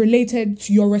related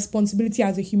to your responsibility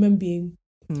as a human being,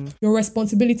 your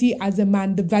responsibility as a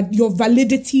man, your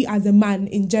validity as a man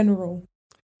in general.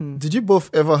 Did you both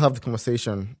ever have the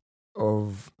conversation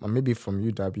of, or maybe from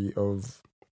you, Dabby, of,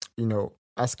 you know,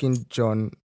 asking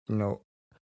John, you know,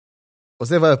 was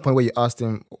there ever a point where you asked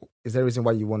him, is there a reason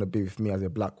why you want to be with me as a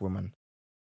black woman?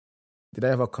 Did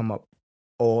that ever come up?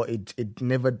 Or it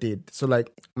never did? So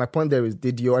like, my point there is,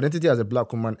 did your identity as a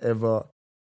black woman ever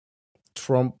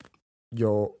trump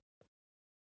your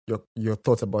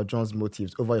thoughts about John's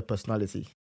motives over your personality?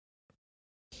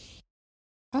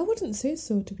 I wouldn't say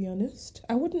so, to be honest.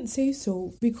 I wouldn't say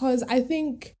so, because I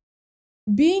think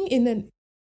being in an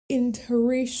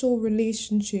interracial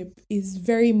relationship is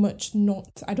very much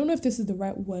not, I don't know if this is the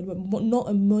right word, but not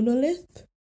a monolith.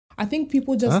 I think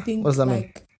people just think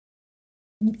like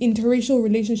interracial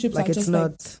relationships like are it's just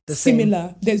not like the similar.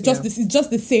 same. There's just this, it's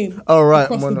just the same across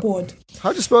the board.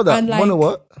 How do you spell that? And like, Mono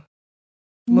what?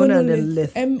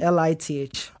 Monolith.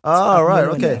 LITH. Ah, right,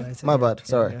 okay. My bad.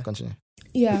 Sorry, continue.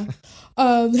 Yeah.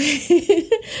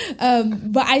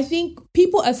 But I think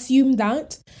people assume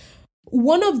that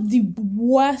one of the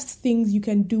worst things you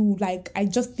can do, like I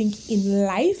just think in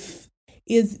life,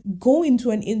 is go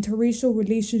into an interracial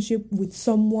relationship with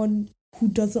someone who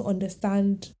doesn't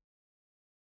understand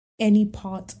any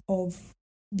part of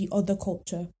the other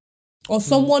culture, or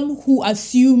someone who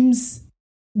assumes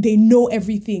they know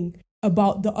everything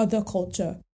about the other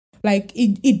culture. Like,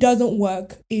 it doesn't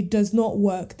work. It does not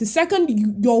work. The second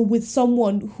you're with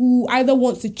someone who either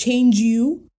wants to change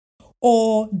you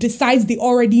or decides they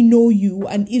already know you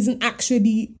and isn't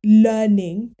actually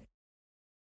learning,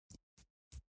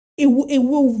 it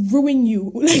will ruin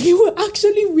you. Like, it will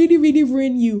actually really, really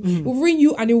ruin you. It will ruin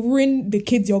you, and it will ruin the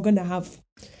kids you're going to have.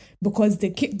 Because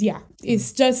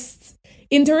it's just...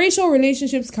 interracial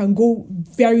relationships can go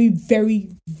very, very,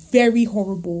 very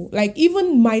horrible. Like,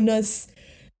 even minus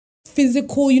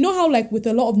physical, you know how like with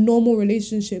a lot of normal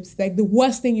relationships, like the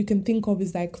worst thing you can think of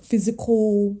is like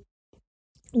physical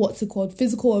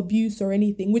abuse or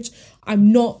anything, which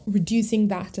I'm not reducing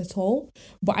that at all.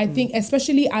 But I think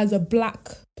especially as a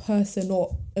Black person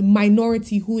or a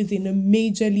minority who is in a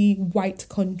majorly white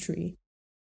country,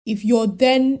 if you're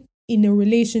then in a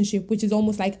relationship which is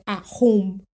almost like at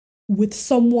home with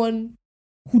someone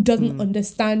who doesn't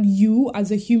understand you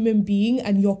as a human being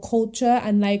and your culture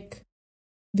and like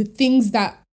the things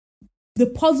that, the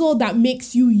puzzle that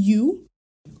makes you,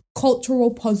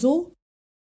 cultural puzzle,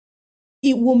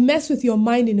 it will mess with your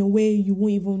mind in a way you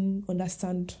won't even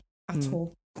understand at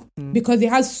all. Because it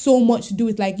has so much to do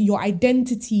with like your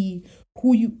identity,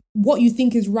 what you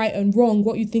think is right and wrong,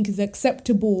 what you think is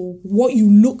acceptable, what you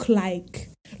look like.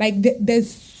 Like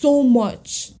there's so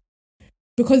much,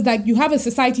 because like you have a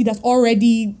society that's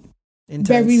already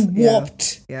very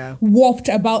warped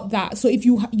about that. So if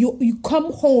you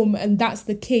come home and that's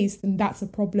the case, then that's a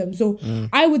problem. So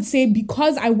I would say,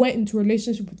 because I went into a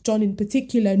relationship with John in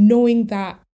particular, knowing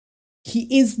that he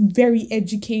is very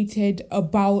educated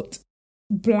about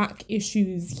Black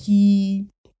issues,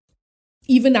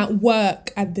 even at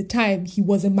work at the time, he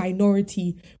was a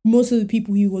minority. Most of the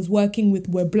people he was working with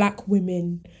were Black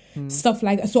women, stuff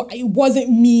like that. So it wasn't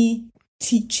me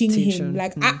teaching him.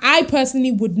 Like I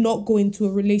personally would not go into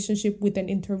a relationship with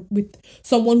with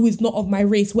someone who is not of my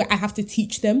race where I have to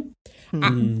teach them.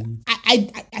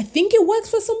 I think it works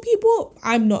for some people.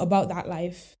 I'm not about that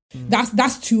life.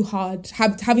 That's too hard.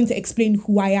 Having to explain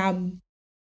who I am.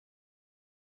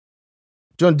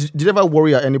 John, did you ever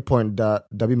worry at any point that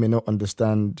Dabi may not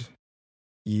understand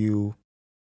you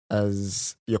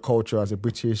as your culture as a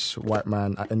British white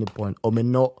man at any point, or may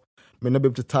not be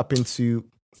able to tap into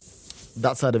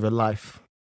that side of your life?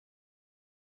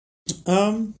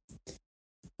 I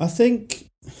think,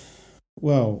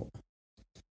 well,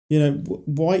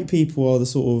 white people are the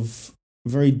sort of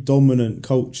very dominant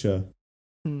culture,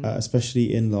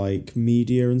 especially in like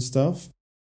media and stuff.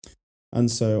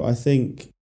 And so I think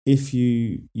if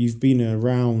you've been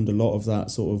around a lot of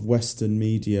that sort of Western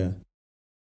media,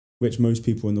 which most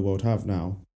people in the world have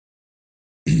now,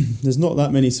 there's not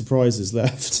that many surprises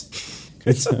left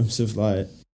in terms of like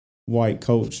white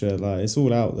culture. Like, it's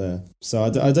all out there. So I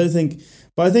don't think,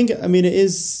 but I mean it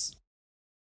is,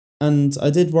 and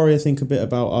I did worry, I think, a bit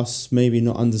about us maybe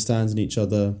not understanding each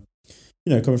other,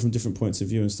 coming from different points of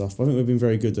view and stuff. But I think we've been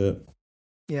very good at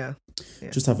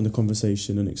just having the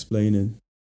conversation and explaining.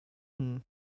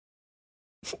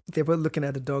 They're both looking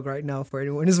at the dog right now, for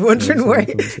anyone who's wondering why.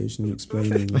 Conversation and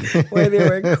explaining. Why they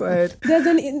were quiet. There's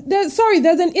an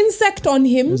insect on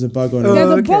him. There's a bug on him.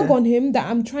 There's a bug on him that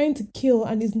I'm trying to kill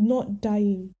and is not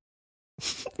dying.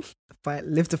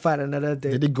 Live to fight another day.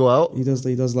 Did he go out? He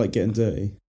does like getting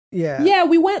dirty. Yeah,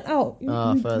 we went out. We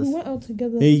went out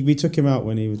together. We took him out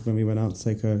when we went out to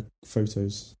take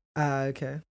photos.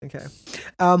 Okay.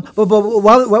 But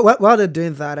while they're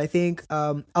doing that, I think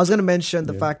I was going to mention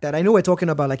the fact that I know we're talking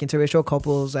about like interracial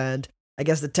couples, and I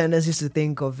guess the tendencies to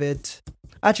think of it.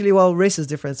 Actually, well, race is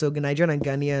different. So Nigerian and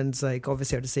Ghanaians like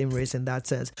obviously are the same race in that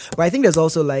sense. But I think there's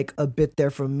also like a bit there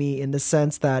for me in the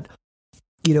sense that,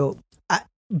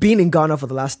 being in Ghana for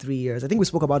the last 3 years, I think we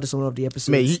spoke about this on one of the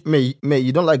episodes. Mate,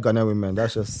 you don't like Ghana women.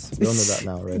 That's just, we all know that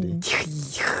now already.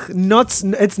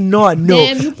 It's not, no.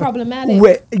 Damn, you problematic.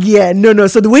 No.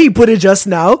 So the way you put it just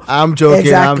now. I'm joking.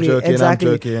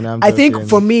 Exactly. I think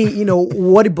for me,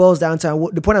 what it boils down to, and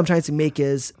the point I'm trying to make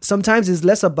is sometimes it's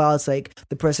less about like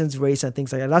the person's race and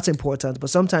things like that. That's important. But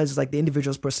sometimes it's like the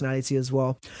individual's personality as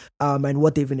well, and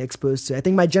what they've been exposed to. I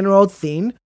think my general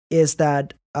thing is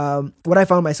that what I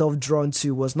found myself drawn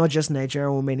to was not just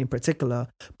Nigerian women in particular,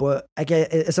 but I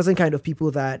get a certain kind of people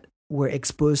that were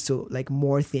exposed to like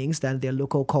more things than their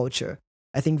local culture.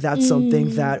 I think that's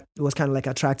something that was kind of like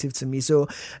attractive to me. So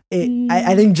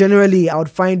I think generally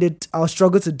I'll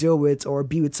struggle to deal with or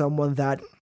be with someone that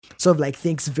sort of like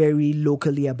thinks very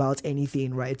locally about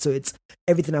anything, right? So it's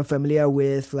everything I'm familiar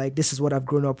with, like this is what I've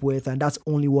grown up with, and that's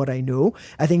only what I know.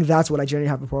 I think that's what I generally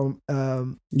have a problem.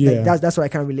 Like that's what I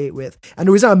can relate with. And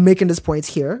the reason I'm making this point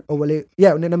here, let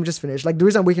me just finish. Like the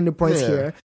reason I'm making the points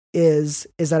here is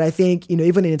that I think,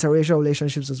 even in interracial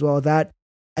relationships as well, that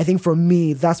I think for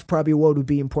me, that's probably what would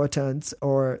be important,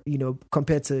 or,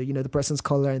 compared to, the person's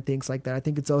color and things like that. I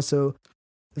think it's also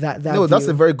that No, view. that's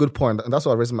a very good point. And that's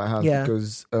why I raised my hand, Yeah.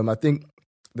 because I think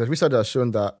the research has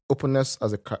shown that openness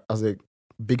as a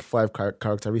big five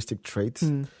characteristic trait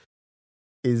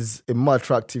is a more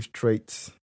attractive trait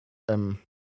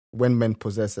when men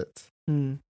possess it.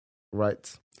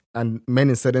 Right? And men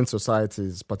in certain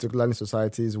societies, particularly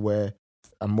societies where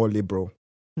are more liberal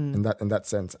in that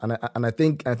sense. And I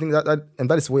think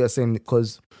that is what you're saying,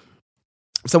 because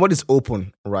somebody's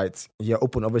open, right? You're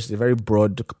open, obviously, a very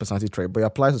broad personality trait, but it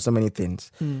applies to so many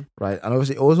things, right? And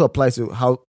obviously, it also applies to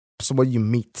how somebody you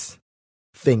meet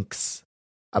thinks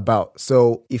about.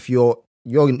 So if you're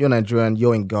Nigerian,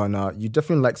 you're in Ghana, you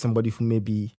definitely like somebody who may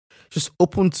be just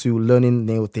open to learning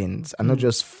new things and not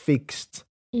just fixed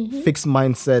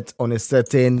mindset on a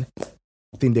certain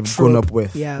thing they've grown up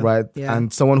with, right? Yeah.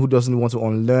 And someone who doesn't want to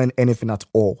unlearn anything at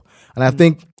all. And I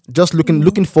think just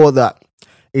looking for that,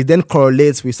 it then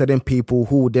correlates with certain people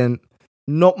who would then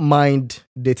not mind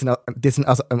dating out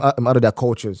of their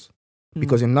cultures,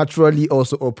 because you're naturally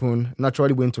also open,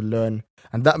 naturally willing to learn,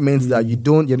 and that means that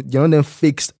you're not then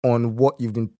fixed on what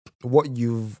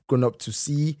you've grown up to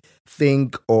see,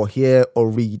 think, or hear, or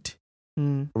read,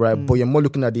 right? But you're more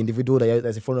looking at the individual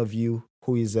that's in front of you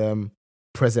who is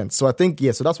present. So I think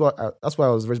so that's why I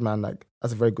was raising my hand. Like,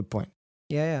 that's a very good point.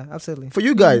 Yeah, absolutely. For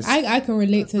you guys, I can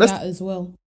relate to that as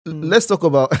well. Let's talk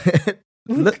about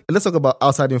let's talk about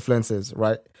outside influences,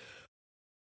 right?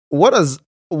 What has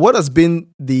been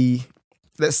the,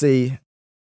 let's say,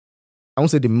 I won't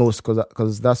say the most,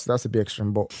 because that's a big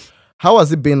extreme, but how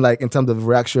has it been like in terms of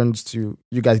reactions to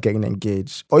you guys getting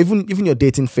engaged, or even your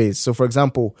dating phase? So, for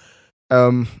example,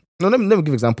 let me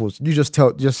give examples. You just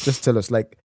tell us,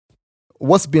 like,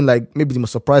 what's been like maybe the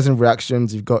most surprising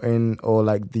reactions you've gotten, or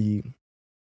like the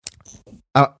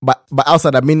but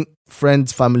outside, I mean,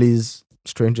 friends, families,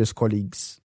 strangers,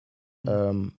 colleagues,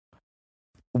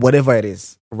 whatever it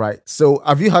is, right? So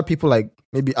have you had people like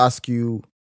maybe ask you,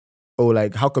 oh,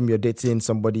 like, how come you're dating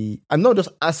somebody, and not just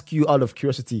ask you out of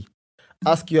curiosity,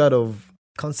 ask you out of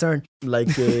concern, like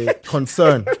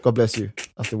concern? God bless you,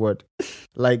 that's the word.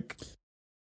 Like,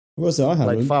 what's that? I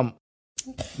haven't. Like, fam.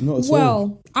 Not at all.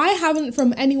 Well, I haven't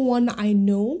from anyone I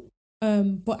know.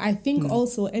 But I think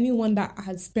also anyone that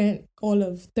has spent all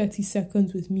of 30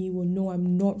 seconds with me will know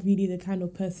I'm not really the kind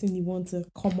of person you want to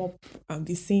come up and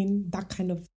be saying that kind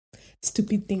of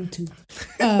stupid thing to.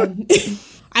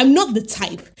 I'm not the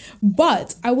type.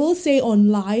 But I will say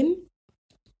online,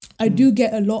 I do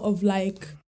get a lot of like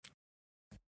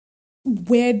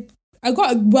weird.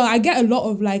 I get a lot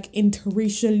of like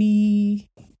interracial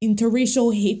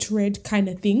hatred kind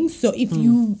of things. So if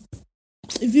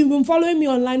you've been following me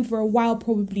online for a while,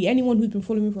 probably anyone who's been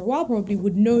following me for a while probably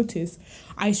would notice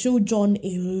I show John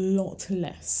a lot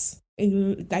less,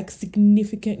 like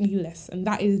significantly less, and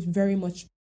that is very much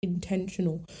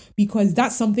intentional, because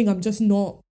that's something I'm just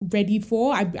not ready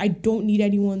for. I don't need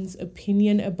anyone's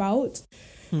opinion about,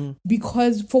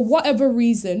 because for whatever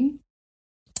reason,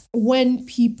 when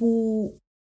people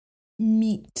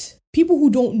meet people who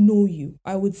don't know you,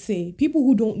 I would say people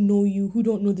who don't know you, who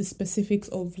don't know the specifics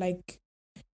of like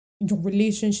your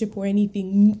relationship or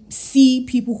anything, see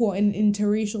people who are in an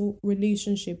interracial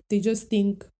relationship, they just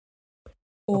think,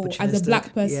 oh, as a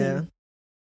black person,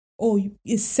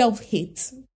 it's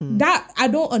self-hate. That, I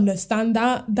don't understand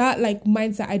that like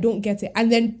mindset. I don't get it.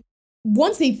 And then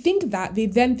once they think that, they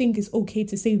then think it's okay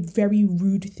to say very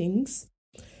rude things.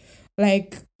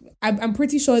 Like, I'm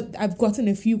pretty sure I've gotten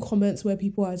a few comments where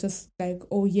people are just like,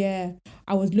 oh yeah,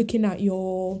 I was looking at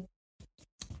your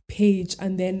page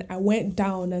and then I went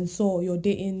down and saw you're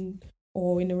dating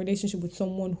or in a relationship with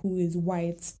someone who is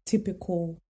white,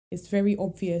 typical. It's very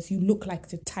obvious. You look like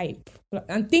the type.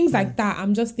 And things like that.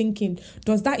 I'm just thinking,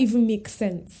 does that even make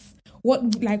sense? What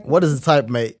is the type,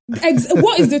 mate?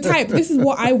 What is the type? This is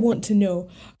what I want to know.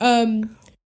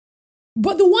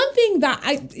 But the one thing that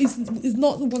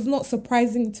was not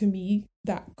surprising to me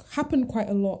that happened quite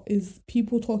a lot is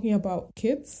people talking about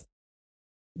kids.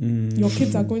 Your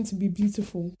kids are going to be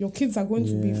beautiful. Your kids are going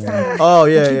to be fine. Oh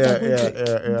yeah, Your kids yeah, are going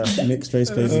yeah, to- yeah. Mixed race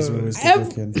babies are always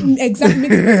good looking. Exactly.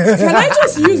 Can I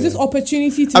just use this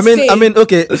opportunity to I say? mean,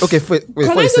 okay. Wait,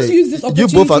 Can I just use this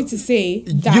opportunity to say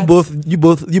that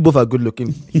you both are good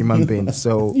looking human beings.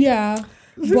 So yeah.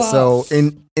 But so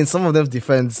in some of them's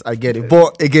defense, I get it.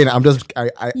 But again, I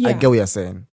get what you're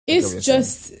saying. it's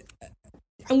just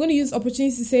I'm going to use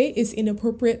opportunity to say it's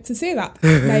inappropriate to say that.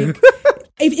 Like,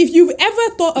 if you've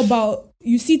ever thought about,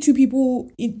 you see two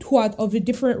people who are of a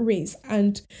different race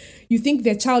and you think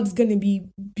their child is going to be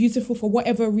beautiful for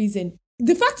whatever reason,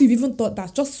 the fact you've even thought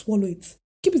that, just swallow it.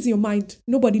 Keep it in your mind.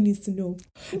 Nobody needs to know.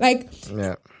 Like,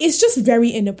 it's just very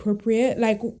inappropriate.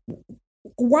 Like,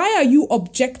 why are you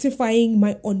objectifying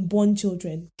my unborn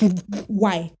children?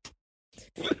 Why?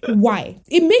 Why?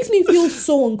 It makes me feel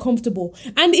so uncomfortable.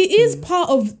 And it is part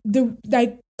of the,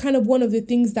 like, kind of one of the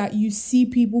things that you see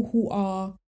people who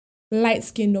are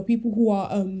light-skinned or people who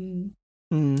are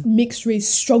mixed race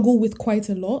struggle with quite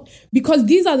a lot, because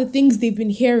these are the things they've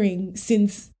been hearing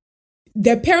since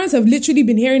their parents have literally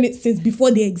been hearing it since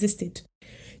before they existed.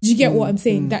 Do you get what I'm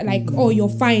saying? That like, oh, you're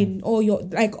fine, or you're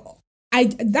like,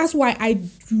 that's why I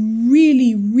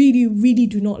really, really, really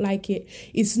do not like it.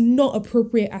 It's not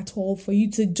appropriate at all for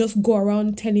you to just go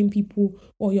around telling people,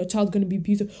 oh, your child's going to be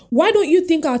beautiful. Why don't you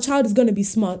think our child is going to be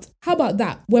smart? How about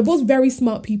that? We're both very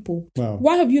smart people. Wow.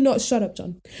 Why have you not... Shut up,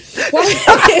 John.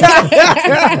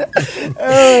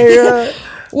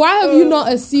 Why have you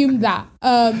not assumed that?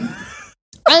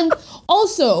 And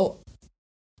also,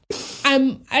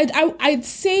 I'd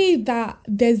say that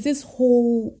there's this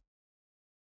whole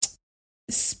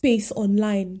space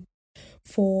online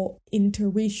for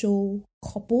interracial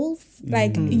couples.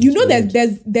 Like, you know,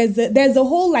 there's a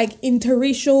whole like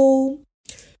interracial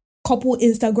couple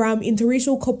Instagram,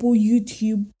 interracial couple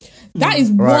YouTube. That is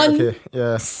one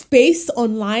space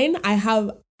online I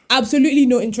have absolutely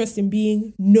no interest in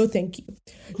being. No thank you.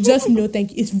 Just no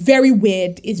thank you. It's very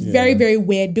weird. It's very, very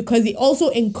weird, because it also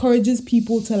encourages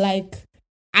people to like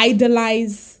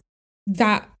idolize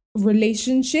that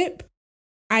relationship.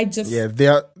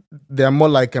 They're more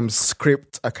like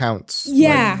script accounts.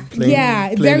 Yeah, like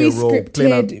playing very a role,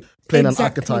 scripted, playing an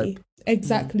archetype.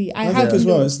 Exactly. I think as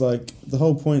well, it's like the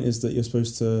whole point is that you're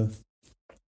supposed to,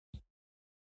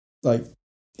 like,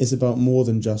 it's about more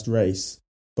than just race.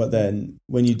 But then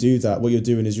when you do that, what you're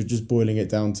doing is you're just boiling it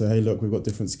down to, hey, look, we've got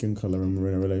different skin color and we're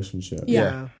in a relationship.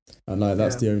 Yeah. And like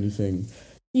that's the only thing.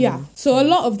 Yeah, so a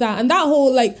lot of that, and that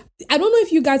whole, like, I don't know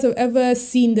if you guys have ever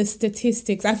seen the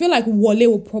statistics. I feel like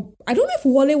Wale I don't know if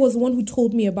Wale was the one who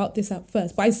told me about this at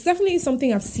first, but it's definitely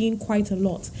something I've seen quite a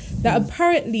lot. That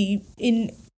apparently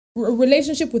in a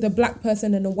relationship with a black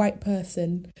person and a white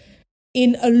person,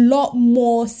 in a lot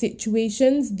more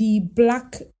situations,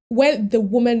 where the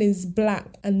woman is black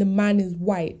and the man is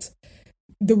white,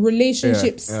 the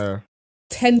relationships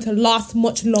tend to last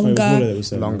much longer.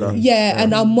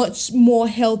 And are much more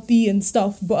healthy and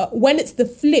stuff. But when it's the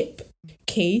flip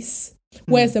case,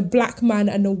 where it's a black man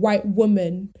and a white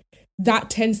woman, that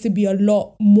tends to be a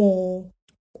lot more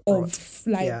of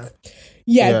like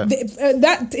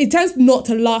that it tends not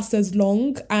to last as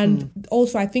long. And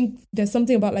also I think there's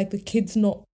something about like the kids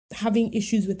not having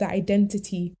issues with their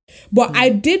identity. But I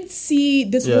did see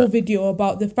this whole video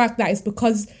about the fact that it's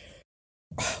because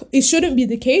it shouldn't be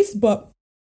the case, but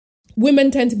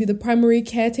women tend to be the primary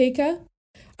caretaker.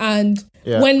 And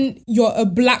when you're a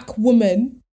black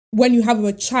woman, when you have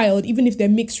a child, even if they're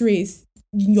mixed race,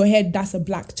 in your head, that's a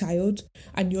black child.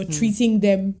 And you're treating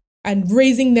them and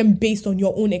raising them based on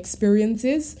your own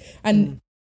experiences. And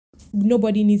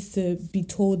nobody needs to be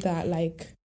told that, like...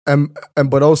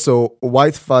 but also,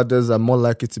 white fathers are more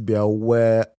likely to be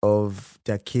aware of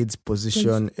their kid's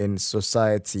position in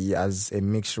society as a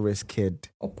mixed race kid.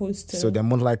 So they're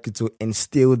more likely to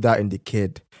instill that in the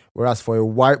kid. Whereas for a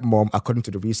white mom, according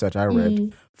to the research I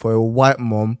read, for a white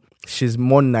mom, she's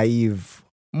more naive.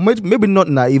 Maybe not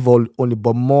naive only,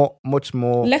 but much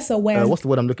more... Less aware. What's the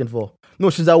word I'm looking for? No,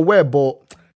 she's aware,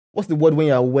 but... What's the word when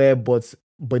you're aware, but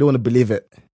you don't want to believe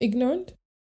it? Ignorant?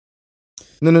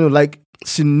 No. Like,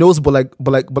 she knows, but you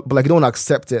don't want to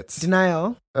accept it.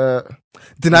 Denial.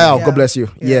 God bless you.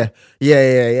 Yeah.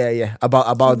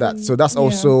 About that. So that's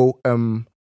also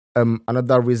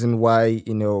another reason why,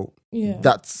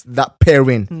 that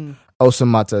pairing also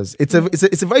matters. It's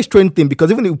a very strange thing,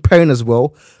 because even in pairing as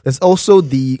well, there's also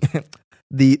the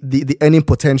earning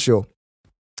potential,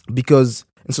 because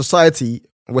in society,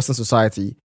 Western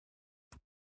society,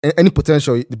 any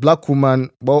potential, the black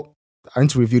woman, well, I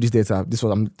need to review this data. This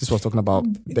was talking about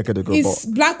a decade ago. It's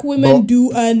black women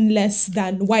do earn less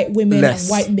than white women and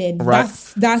white men. Right.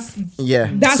 That's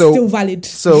That's still valid.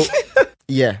 So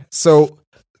yeah. So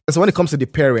when it comes to the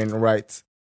pairing, right?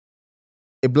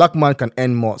 A black man can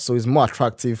earn more, so it's more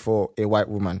attractive for a white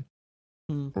woman,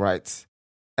 right?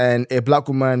 And a black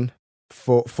woman,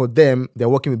 for them, they're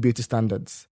working with beauty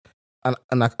standards, and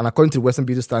according to Western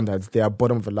beauty standards, they are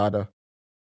bottom of the ladder,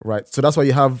 right? So that's why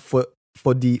you have for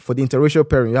the interracial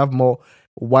pairing, you have more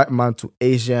white man to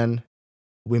Asian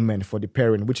women for the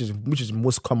pairing, which is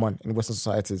most common in Western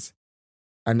societies,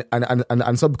 and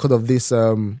so because of this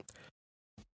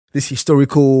this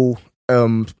historical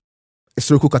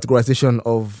categorization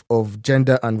of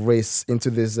gender and race into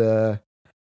this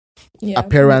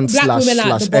appearance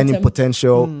 / earning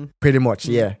potential, pretty much,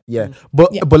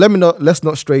 But let's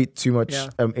not stray too much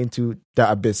into that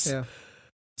abyss. Yeah.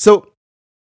 So,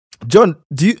 John,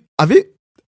 if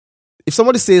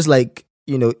somebody says like,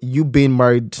 you being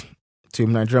married to a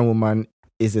Nigerian woman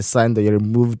is a sign that you're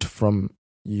removed from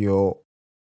your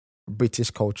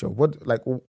British culture,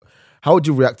 how would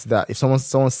you react to that if someone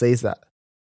says that?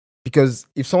 Because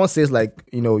if someone says like,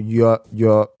 you've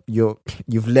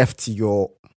left your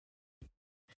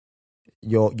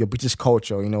British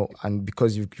culture, and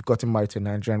because you've gotten married to a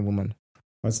Nigerian woman,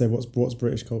 I'd say what's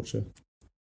British culture?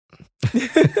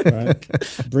 Right?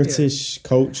 British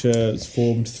culture is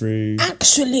formed through.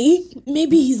 Actually,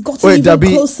 maybe he's gotten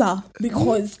closer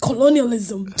because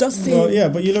colonialism. Just saying. Well, yeah,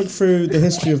 but you look through the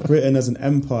history of Britain as an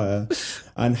empire,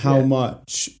 and how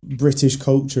much British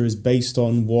culture is based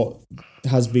on what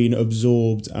has been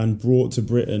absorbed and brought to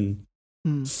Britain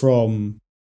from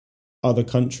other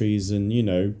countries, and in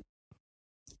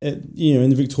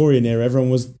the Victorian era, everyone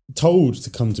was told to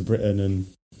come to Britain and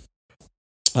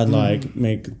like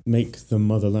make the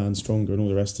motherland stronger and all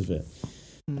the rest of it.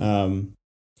 And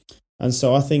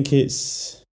so I think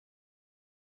it's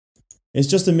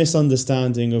just a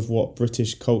misunderstanding of what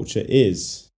British culture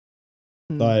is.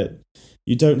 Like,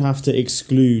 you don't have to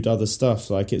exclude other stuff.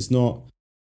 Like, it's not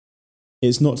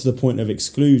to the point of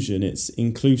exclusion, it's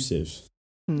inclusive.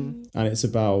 And it's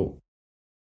about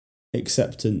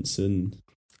acceptance and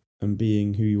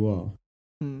being who you are.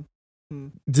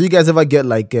 Do you guys ever get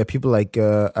like people like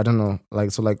I don't know,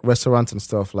 like restaurants and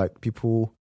stuff, like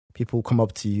people come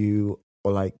up to you,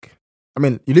 or like, I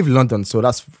mean, you live in London, so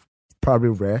that's probably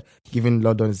rare, given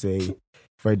London is a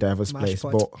very diverse place.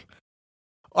 But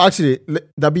actually,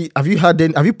 have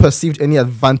you perceived any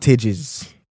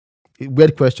advantages?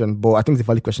 Weird question, but I think it's a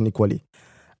valid question equally.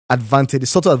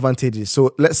 Subtle advantages.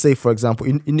 So let's say, for example,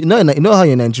 you know how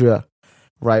you're in Nigeria,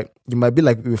 right? You might be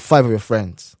like with 5 of your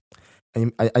friends,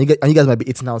 and you guys might be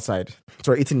eating outside,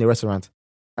 eating in a restaurant,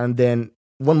 and then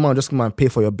one man just come and pay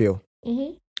for your bill,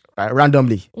 right,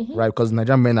 randomly, right? Because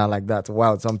Nigerian men are like that,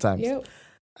 wild sometimes. Yep.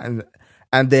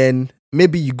 And then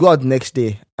maybe you go out the next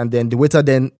day, and then the waiter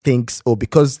then thinks, oh,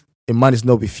 because a man is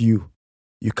not with you,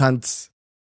 you can't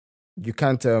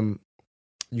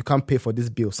pay for this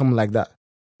bill, something like that.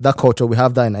 That culture, we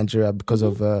have that in Nigeria because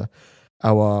of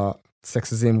our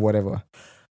sexism, whatever.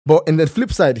 But in the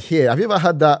flip side here, have you ever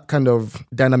had that kind of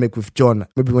dynamic with John?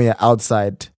 Maybe when you're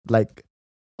outside, like,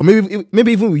 or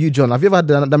maybe even with you, John. Have you ever had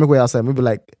the dynamic where you're outside? Maybe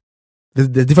like there's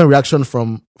different reaction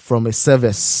from a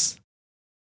service.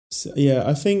 So, yeah,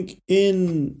 I think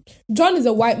John is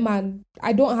a white man.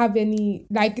 I don't have any,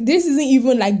 like, this isn't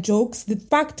even like jokes. The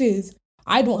fact is,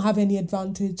 I don't have any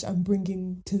advantage I'm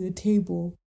bringing to the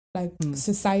table, like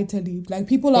societally. Like,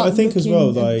 people are looking as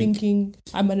well, like, thinking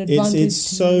I'm an advantage. It's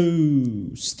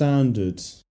so standard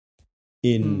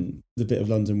in the bit of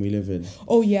London we live in.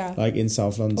 Oh yeah, like in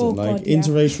South London,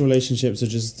 interracial relationships are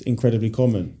just incredibly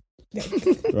common.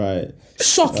 Right,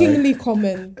 shockingly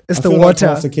common. It's the water. Like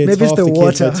half the kids I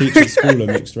teach at school are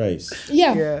mixed race.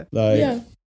 Yeah.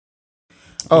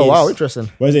 Oh wow,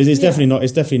 interesting. Whereas it's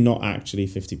definitely not actually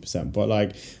 50%, but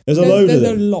like there's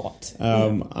a lot.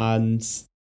 And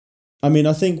I mean,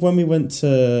 I think when we went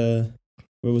to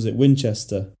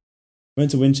Winchester.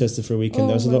 Went to Winchester for a weekend.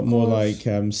 There was a lot more like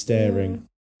staring.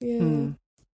 Yeah.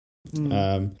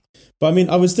 But I mean,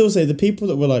 I would still say the people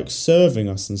that were like serving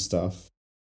us and stuff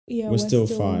were still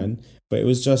fine. But it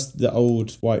was just the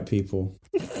old white people.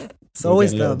 It's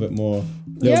always a little bit more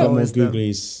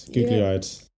googly-eyed.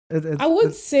 I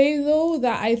would say though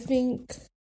that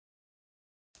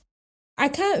I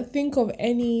can't think of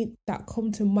any that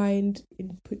come to mind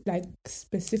like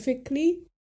specifically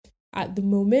at the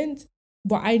moment.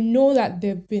 But I know that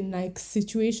there have been like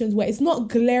situations where it's not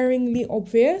glaringly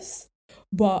obvious,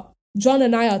 but John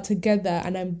and I are together,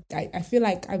 and I feel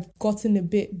like I've gotten a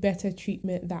bit better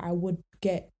treatment that I would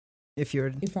get if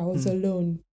I was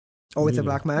alone. Or with a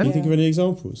black man? Can you think of any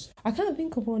examples? I can't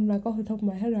think of one like off the top of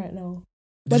my head right now.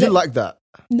 Did you like that?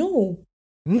 No,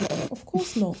 of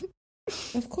course not.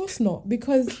 Of course not.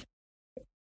 Because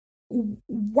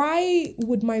why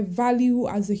would my value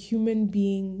as a human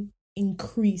being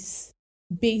increase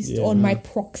based on my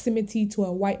proximity to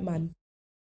a white man?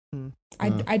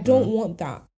 I don't want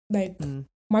that. Like,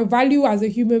 my value as a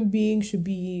human being should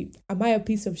be, am I a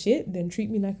piece of shit? Then treat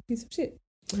me like a piece of shit.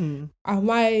 Am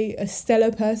I a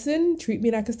stellar person? Treat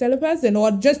me like a stellar person.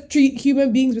 Or just treat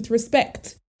human beings with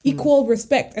respect. Equal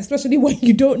respect, especially when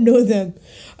you don't know them.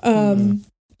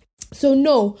 So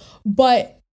no,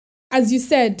 but as you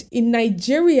said, in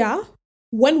Nigeria,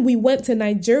 when we went to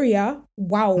Nigeria,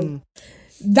 wow.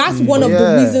 That's one of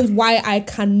the reasons why I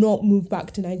cannot move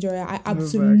back to Nigeria. I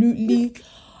absolutely...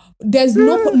 There's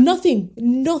nothing.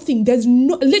 There's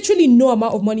literally no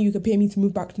amount of money you could pay me to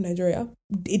move back to Nigeria.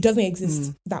 It doesn't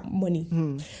exist, that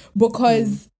money.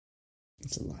 Because...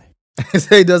 It's a lie.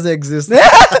 It doesn't exist. No,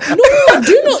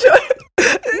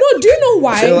 do you know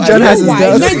why? John has his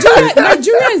doubts.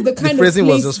 Nigeria is the kind of phrasing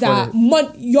was place just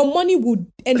that your money would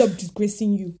end up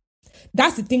disgracing you.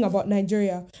 That's the thing about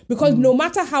Nigeria. Because no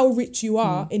matter how rich you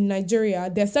are in Nigeria,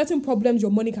 there are certain problems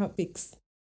your money can't fix.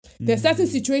 There are certain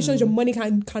situations your money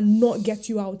cannot get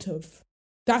you out of.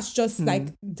 That's just like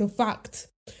the fact.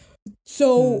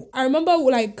 So I remember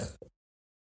like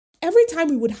every time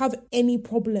we would have any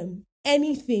problem,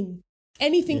 anything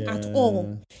at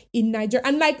all in Nigeria.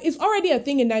 And like, it's already a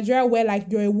thing in Nigeria where like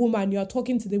you're a woman, you're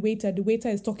talking to the waiter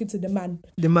is talking to the man.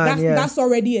 That's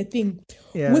already a thing.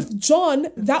 Yeah. With John,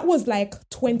 that was like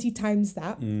 20 times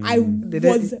that.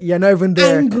 You're not even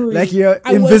there. Angry. Like you're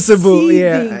invisible.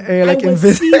 Yeah. You're like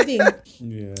invisible.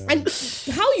 And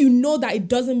how you know that it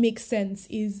doesn't make sense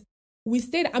is we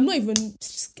stayed,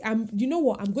 you know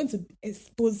what? I'm going to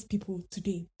expose people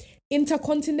today.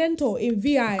 Intercontinental in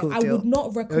VI, I would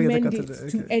not recommend it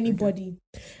to anybody.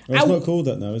 It's not called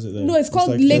that now, is it? No, it's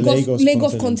called like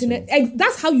Lagos Continental.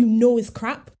 That's how you know it's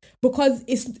crap, because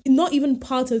it's not even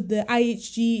part of the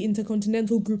IHG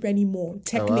Intercontinental Group anymore,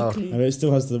 technically. Oh, wow. It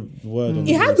still has the word on it.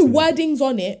 It has the wordings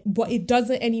on it, but it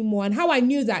doesn't anymore. And how I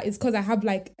knew that is because I have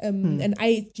like an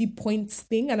IHG points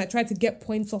thing, and I try to get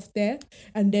points off there,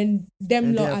 and then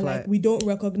them lot are like, we don't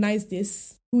recognize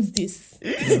this. Who's this?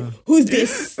 Who's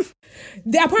this?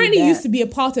 They apparently used to be a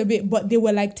part of it, but they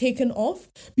were like taken off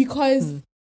because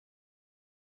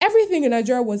everything in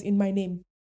Nigeria was in my name.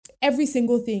 Every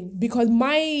single thing. Because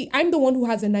I'm the one who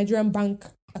has a Nigerian bank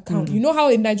account. You know how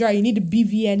in Nigeria you need a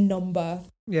BVN number.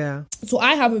 Yeah. So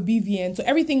I have a BVN. So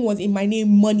everything was in my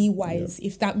name money-wise,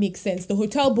 if that makes sense. The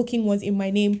hotel booking was in my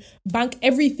name. Bank,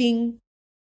 everything,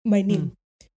 my name.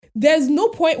 There's no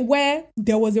point where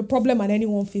there was a problem and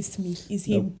anyone faced me. Is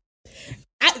him.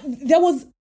 There was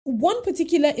one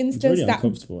particular instance really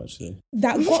uncomfortable, actually.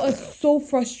 That got us so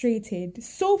frustrated.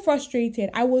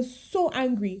 I was so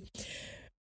angry.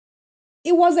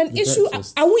 It was an issue.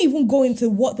 I won't even go into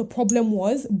what the problem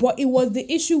was, but it was the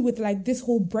issue with like this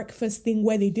whole breakfast thing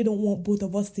where they didn't want both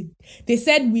of us to. They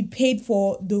said we'd paid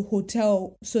for the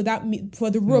hotel, so that for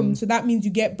the room, so that means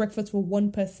you get breakfast for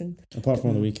one person. Apart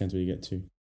from on the weekends where you get two.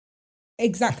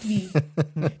 Exactly.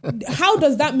 How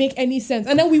does that make any sense?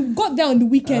 And then we got there on the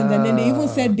weekend, and then they even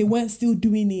said they weren't still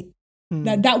doing it.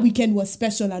 That weekend was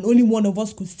special and only one of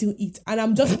us could still eat. And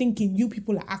I'm just thinking, you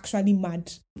people are actually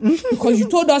mad. Because you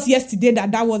told us yesterday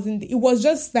that wasn't... It was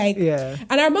just like... Yeah.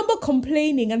 And I remember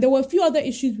complaining, and there were a few other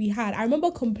issues we had. I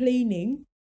remember complaining.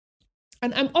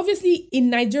 And I'm obviously in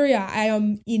Nigeria, I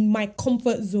am in my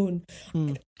comfort zone.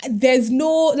 There's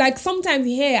no... Like, sometimes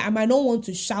here, I might not want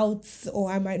to shout, or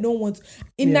I might not want...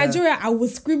 In Nigeria, I will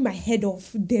scream my head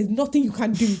off. There's nothing you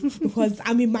can do because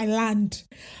I'm in my land.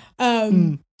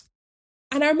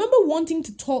 And I remember wanting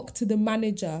to talk to the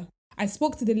manager. I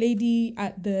spoke to the lady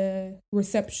at the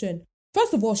reception.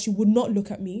 First of all, she would not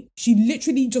look at me. She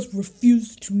literally just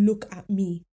refused to look at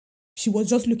me. She was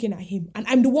just looking at him. And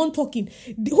I'm the one talking.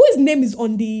 Whose name is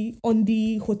on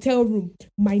the hotel room?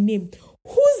 My name.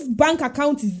 Whose bank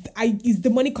account is the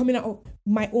money coming out of?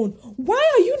 My own. Why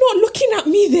are you not looking at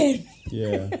me then?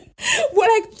 Yeah.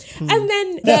 And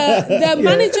then the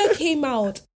manager came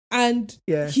out and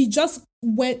he just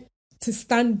went to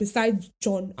stand beside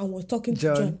John and was talking to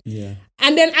John. Yeah.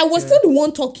 And then I was still the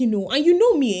one talking, and you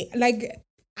know me, like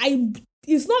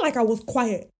it's not like I was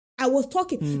quiet. I was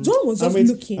talking. John was just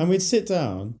looking. And we'd sit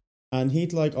down and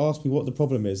he'd like ask me what the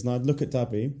problem is, and I'd look at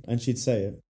Dabby and she'd say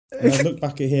it. And I'd look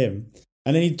back at him.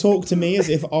 And then he'd talk to me as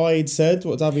if I'd said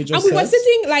what Dabby just said. And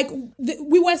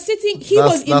we were sitting, he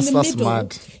was in the middle.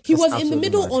 Mad. He was in the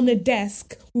middle on a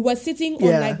desk. We were sitting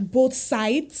on like both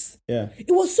sides. Yeah.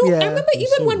 It was so, I remember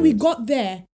even when we got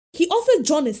there, He offered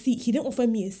John a seat. He didn't offer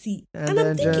me a seat. And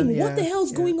I'm thinking, what the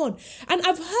hell's going on? And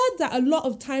I've heard that a lot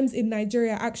of times in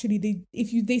Nigeria, actually,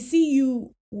 they see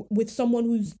you with someone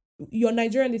who's you're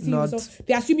Nigerian, they see you with someone,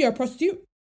 they assume you're a prostitute.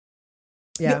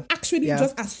 Yeah. They actually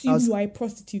just assume you are a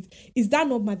prostitute. Is that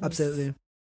not madness? Absolutely.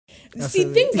 See,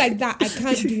 things like that, I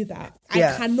can't do that.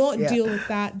 I cannot deal with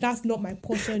that. That's not my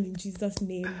portion in Jesus'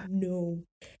 name. No.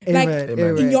 Amen.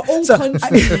 In your own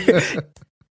country.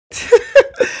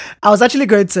 I was actually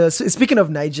going to, speaking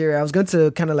of Nigeria, I was going to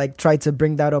kind of like try to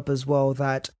bring that up as well,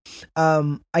 that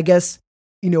I guess,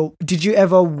 did you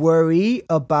ever worry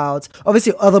about,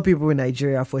 obviously other people in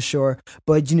Nigeria for sure,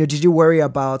 but, did you worry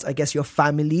about, I guess, your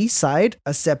family side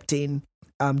accepting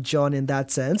John in that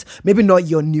sense? Maybe not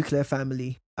your nuclear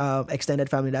family,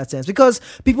 extended family in that sense, because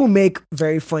people make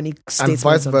very funny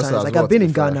statements sometimes. Like I've been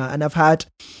in Ghana and I've had,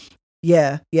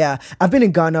 I've been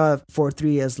in Ghana for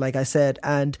 3 years, like I said,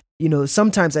 and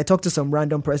sometimes I talk to some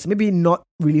random person, maybe not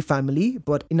really family,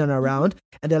 but in and around,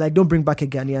 and they're like, "Don't bring back a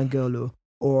Ghanaian girl,"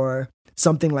 or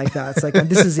something like that. It's like, and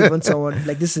this is even someone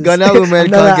like this is Ghana women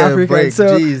can't get a break.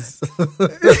 So, jeez.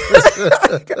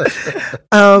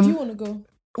 Do you want to go?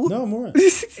 No, I'm alright.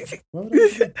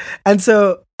 And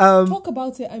so talk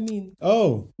about it. I mean,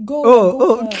 go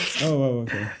first.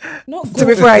 Okay. Not go. To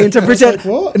be fair, I interpreted. Like,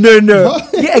 what? No. What?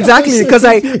 Yeah, exactly. So Because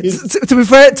confused. to be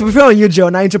fair on you,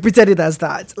 John, I interpreted it as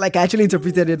that. Like I actually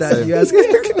interpreted it as you asked.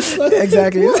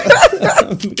 Exactly.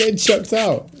 I'm getting chucked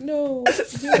out. No. Do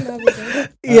you want to have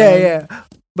it? Yeah.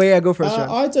 But yeah, go first, John.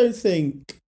 I don't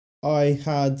think I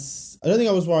don't think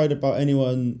I was worried about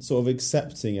anyone sort of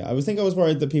accepting it. I was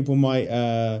worried that people might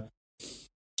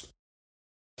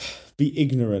be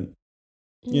ignorant,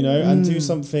 and do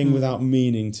something without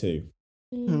meaning to,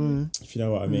 if you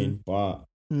know what I mean. But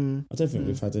I don't think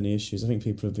we've had any issues. I think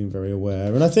people have been very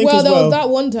aware. And I think there was that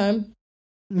one time.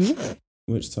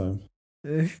 Which time?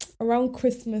 Around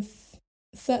Christmas,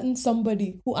 certain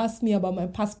somebody who asked me about my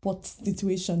passport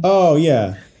situation. Oh,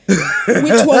 yeah.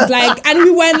 Which was like, and we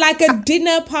were in like a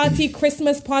dinner party,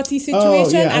 Christmas party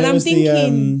situation, and I'm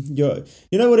thinking, you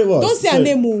know what it was? Don't say a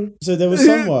name. So there was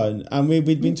someone, and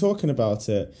we'd been talking about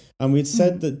it, and we'd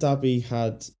said that Dabby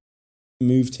had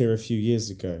moved here a few years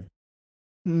ago,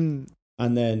 and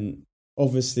then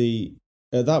obviously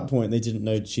at that point they didn't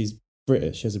know she's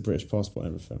British. She has a British passport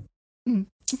and everything,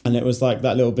 and it was like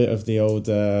that little bit of the old.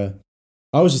 I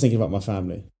was just thinking about my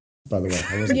family. By the way,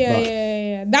 I wasn't. Yeah.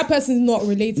 That person's not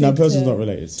related. That person's not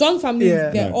related. John's family,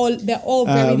 they're all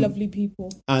very lovely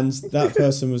people. And that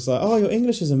person was like, "Oh, your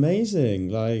English is amazing!"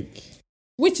 Like,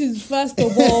 which is first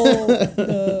of all,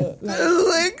 it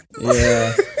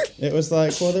was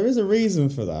like, well, there is a reason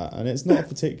for that, and it's not a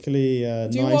particularly nice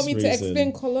reason. Do you want me to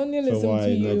explain colonialism for why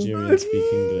to you? Nigerians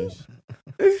speak English?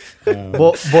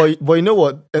 But you know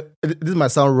what? This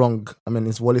might sound wrong. I mean,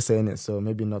 it's Wally saying it, so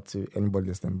maybe not to anybody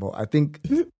listening. But I think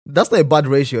that's not a bad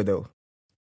ratio, though.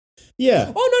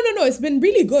 Yeah. Oh no! It's been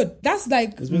really good. That's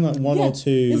like it's been like 1 or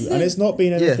 2, and it's not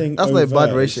been anything. That's overt. not a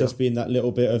bad ratio. It's just been that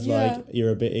little bit of like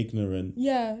you're a bit ignorant.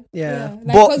 Yeah. Like,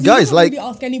 but guys, like, really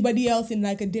ask anybody else in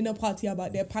like a dinner party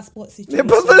about their passport situation.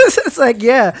 It's like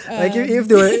like if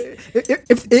they were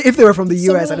if they were from the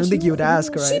US, I don't think you would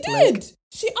ask, right? She did. Like,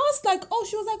 she asked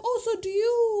she was like, "Oh, so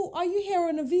are you here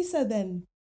on a visa then?"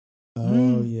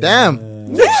 Oh yeah. Damn. She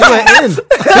went in. And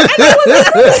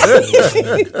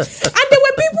there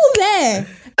were people there.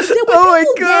 There were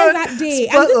people there that day.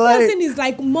 And this person is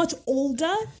like much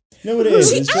older. You know what it is?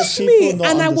 She it's asked just me, not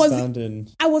and I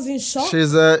was in shock.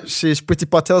 She's Pretty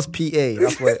Patel's PA.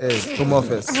 That's what it is. Home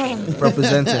office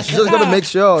representing. She just got to make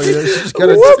sure. She just got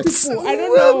to. I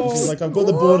don't know. She's like, I've got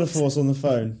the border force on the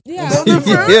phone. Yeah.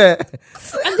 Yeah.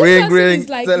 And this person is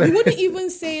like, you wouldn't even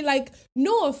say like,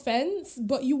 no offense,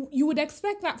 but you would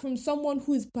expect that from someone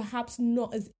who is perhaps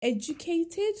not as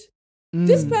educated.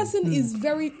 This person is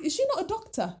she not a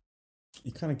doctor?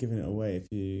 You're kind of giving it away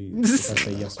if I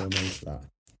say yes or no to that.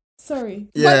 Sorry.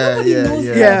 Yeah, but nobody knows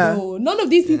her, though. None of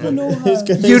these people know her.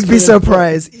 You'd be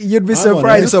surprised. You'd be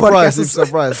surprised.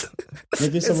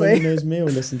 Maybe someone who knows me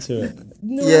will listen to it.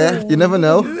 No. Yeah, you never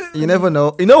know. You never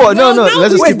know. You know what? No.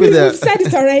 Let's just keep it there. We've said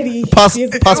it already.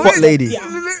 Passport lady. Yeah.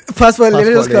 Passport lady.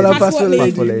 Let's call her passport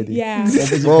lady. Yeah. Or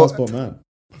busy passport man.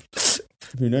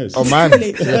 Who knows? Oh man.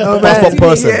 Passport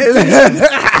person.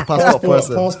 Passport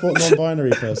person. Passport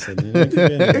non-binary person. You know,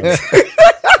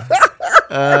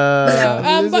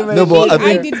 but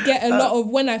I did get a lot of,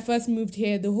 when I first moved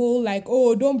here, the whole like,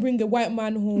 oh, don't bring a white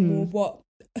man home. But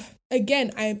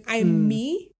again, I'm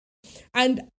me.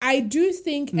 And I do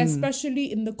think,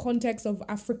 especially in the context of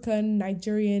African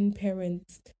Nigerian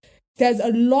parents, there's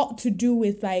a lot to do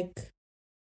with like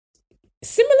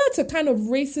similar to kind of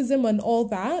racism and all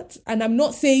that. And I'm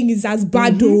not saying it's as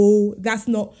bad though. That's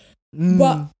not.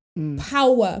 But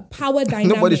power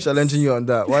dynamics. Nobody's challenging you on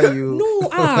that. Why are you? No,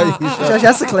 She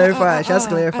has to clarify.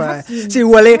 See,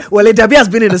 Wale Debbie has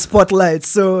been in the spotlight,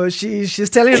 so she's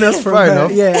telling us from her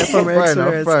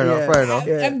experience. Fair enough.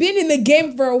 I've been in the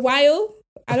game for a while.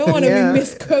 I don't want to be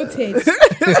misquoted.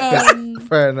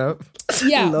 Fair enough.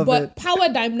 Yeah, but power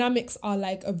dynamics are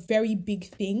like a very big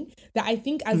thing that I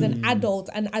think as an adult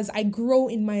and as I grow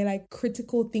in my like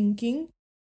critical thinking,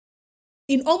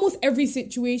 in almost every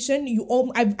situation,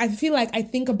 I feel like I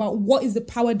think about what is the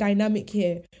power dynamic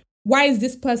here? Why is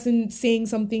this person saying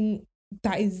something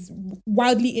that is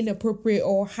wildly inappropriate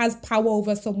or has power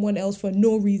over someone else for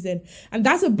no reason? And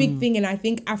that's a big thing in, I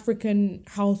think, African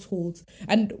households.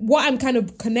 And what I'm kind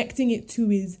of connecting it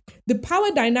to is the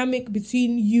power dynamic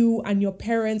between you and your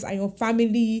parents and your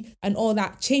family and all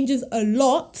that changes a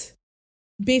lot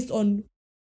based on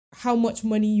how much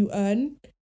money you earn.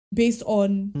 Based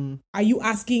on, are you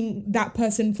asking that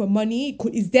person for money?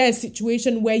 Is there a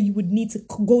situation where you would need to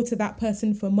go to that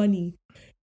person for money?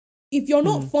 If you're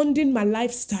not funding my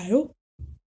lifestyle,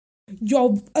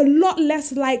 you're a lot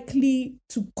less likely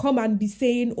to come and be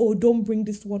saying, oh, don't bring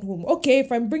this one home. Okay,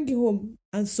 if I'm bringing home,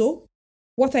 and so,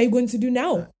 what are you going to do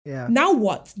now? Now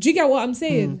what? Do you get what I'm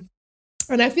saying?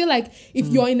 And I feel like if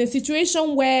you're in a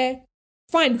situation where,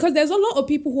 fine, because there's a lot of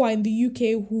people who are in the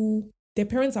UK who their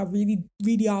parents are really,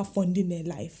 really are funding their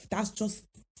life. That's just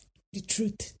the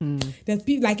truth. There's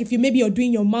people like if you're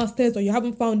doing your masters or you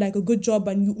haven't found like a good job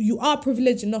and you are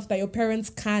privileged enough that your parents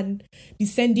can be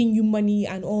sending you money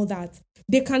and all that,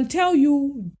 they can tell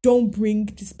you don't bring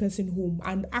this person home,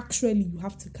 and actually you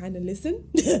have to kind of listen.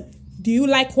 Do you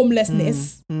like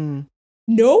homelessness?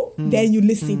 No? Then you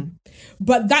listen.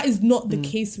 But that is not the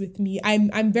case with me.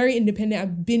 I'm very independent.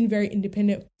 I've been very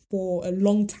independent for a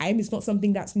long time. It's not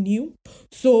something that's new.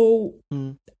 So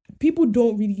people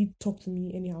don't really talk to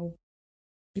me anyhow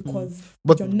because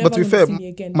you're never going to see me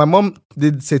again. My mom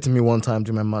did say to me one time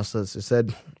during my master's, she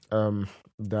said that,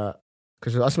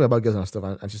 because she was asking me about girls and stuff,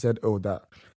 and she said, that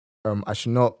I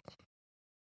should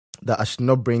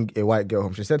not bring a white girl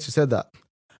home. She said that.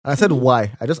 And I said,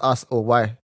 why? I just asked,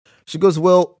 why? She goes,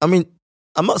 well, I mean,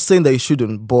 I'm not saying that you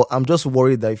shouldn't, but I'm just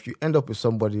worried that if you end up with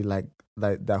somebody like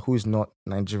that who is not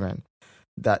Nigerian,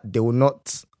 that they will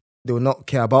not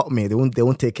care about me. They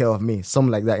won't take care of me.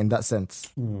 Something like that in that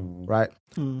sense, right?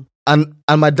 And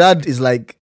my dad is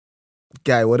like,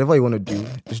 guy, whatever you want to do,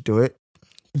 just do it.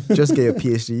 Just get your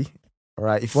PhD, all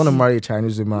right? If you want to marry a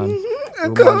Chinese woman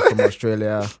from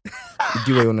Australia, you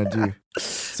do what you want to do.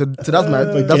 So that's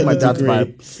my dad's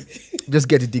vibe. Just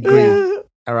get a degree,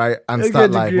 all right, and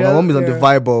start life. My mom is on the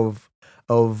vibe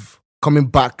of coming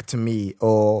back to me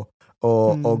or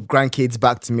grandkids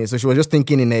back to me. So she was just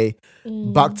thinking in a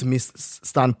back to me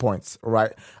standpoint,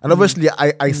 right? And obviously,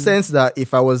 I sense that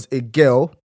if I was a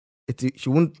girl, she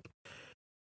wouldn't.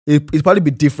 It'd probably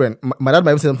be different. My dad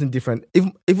might say something different.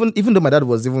 Even though my dad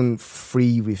was even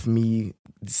free with me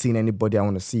seeing anybody I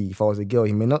want to see, if I was a girl,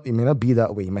 he may not be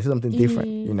that way. He might say something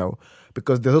different,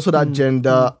 because there's also that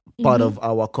gender part of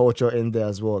our culture in there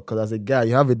as well. Because as a guy,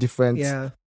 you have a different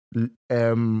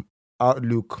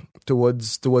outlook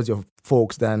towards your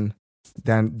folks than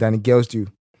girls do.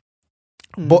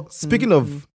 But speaking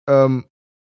of, let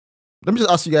me just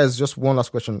ask you guys just one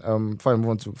last question. Before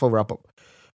we wrap up,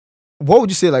 what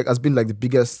would you say has been the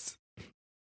biggest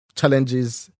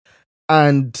challenges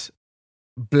and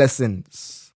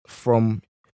blessings from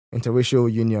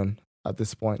interracial union at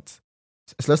this point?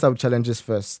 So let's have challenges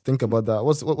first. Think about that.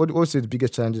 What's the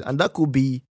biggest challenges? And that could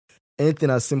be anything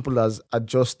as simple as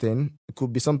adjusting. It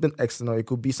could be something external. It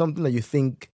could be something that you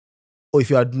think, or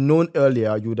if you had known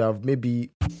earlier, you would have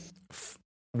maybe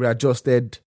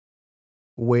readjusted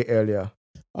way earlier.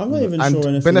 I'm not even sure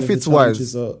anything benefits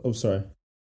wise. Sorry.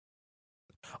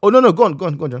 Oh no, go on,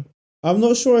 John. I'm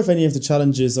not sure if any of the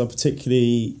challenges are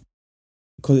particularly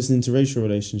because it's an interracial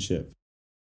relationship.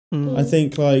 I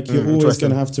think you're always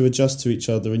going to have to adjust to each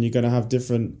other, and you're going to have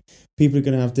people are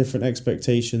going to have different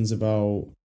expectations about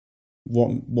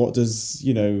what does,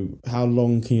 how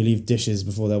long can you leave dishes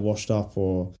before they're washed up,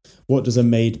 or what does a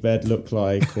made bed look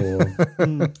like, or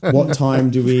what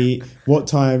time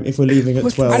if we're leaving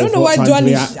at 12. I don't know why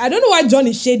John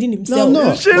is shading himself. No, I'm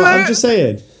not. I'm just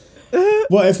saying.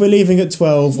 What if we're leaving at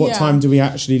 12? What time do we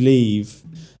actually leave?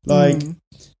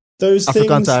 Those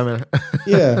African things. time.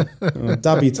 Yeah,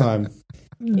 Dabby time.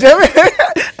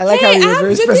 I like how you were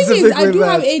very specific. I do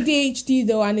have ADHD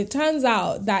though, and it turns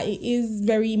out that it is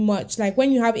very much like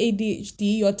when you have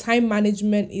ADHD, your time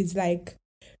management is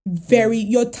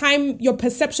your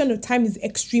perception of time is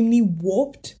extremely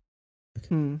warped.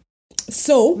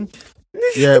 So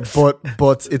Yeah,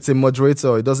 but it's a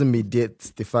moderator. It doesn't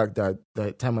mediate the fact that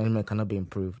the time management cannot be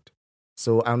improved.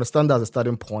 So I understand that as a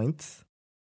starting point,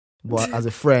 but as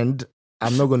a friend,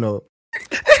 I'm not gonna.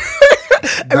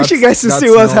 I wish you guys could see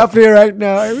what's happening right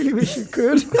now. I really wish you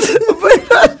could.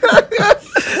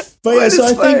 But yeah, so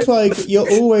I think like you're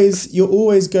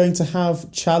always going to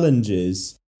have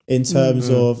challenges in terms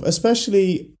of,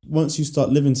 especially once you start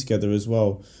living together as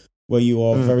well, where you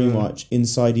are very much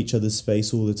inside each other's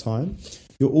space all the time.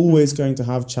 You're always going to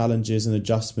have challenges and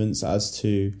adjustments as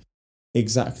to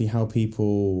exactly how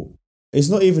people. It's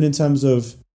not even in terms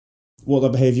of what the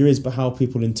behavior is, but how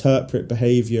people interpret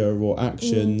behavior or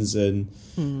actions. And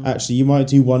actually, you might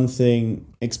do one thing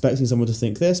expecting someone to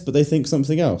think this, but they think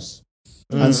something else.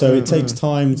 And so it takes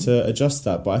time to adjust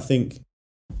that. But I think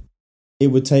it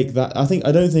would take that. I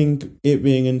don't think it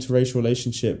being an interracial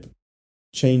relationship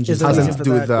changes Has anything to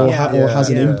do with that. or has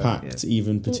an impact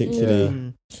even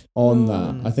particularly on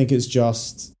that. I think it's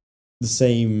just the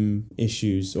same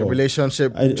issues or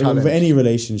relationship with any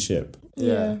relationship.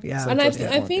 Yeah. And I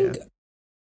think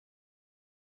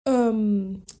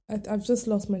I've just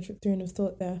lost my train of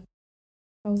thought there.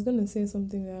 I was gonna say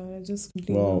something there and I just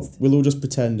completely lost it. We'll all just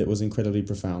pretend it was incredibly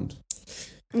profound.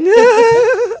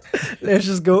 Let's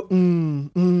just go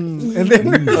and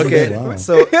then okay. Wow.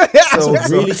 So That's a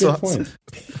really good point.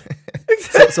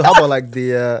 So how about like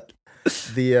the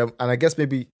and I guess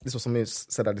maybe this was something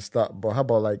said at the start, but how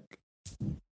about like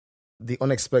the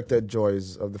unexpected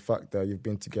joys of the fact that you've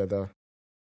been together?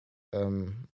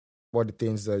 What are the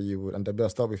things that you would, and I'll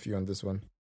start with you on this one.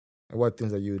 And what are the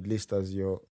things that you would list as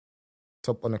your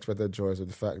top unexpected joys of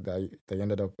the fact that you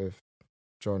ended up with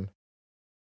John?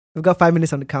 we've got 5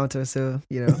 minutes on the counter, so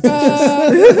you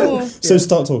know. So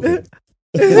start talking.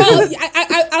 Well,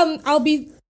 I'll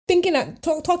be thinking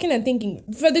talking and thinking.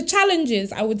 For the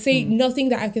challenges, I would say nothing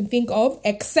that I can think of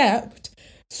except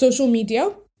social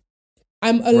media.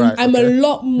 I'm a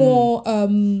lot more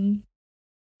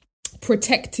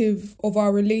protective of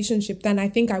our relationship than I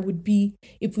think I would be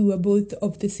if we were both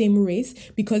of the same race,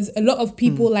 because a lot of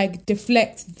people like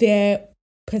deflect their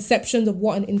perceptions of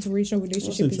what an interracial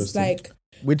relationship is like.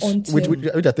 Which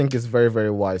I think is very,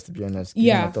 very wise, to be honest.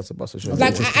 Yeah. My thoughts about social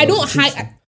Like media. I don't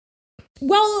hide.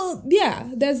 Well, yeah,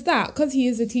 there's that because he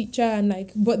is a teacher and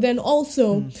like, but then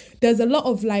also there's a lot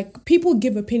of like people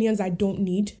give opinions I don't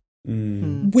need.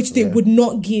 Which they would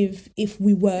not give if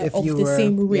we were of the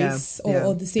same race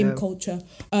or the same culture.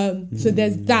 So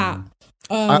there's that.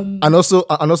 And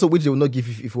also which they would not give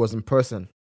if it was in person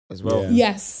as well. Yeah.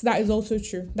 Yes, that is also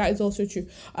true.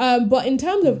 But in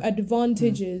terms of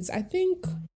advantages, I think.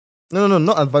 No,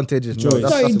 not advantages. Joys.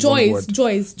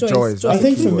 Joys. I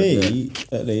think for me,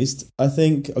 at least, I'll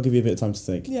give you a bit of time to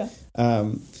think. Yeah.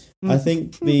 I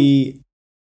think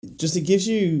it gives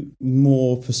you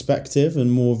more perspective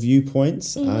and more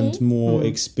viewpoints and more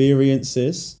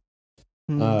experiences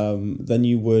than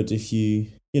you would if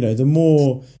the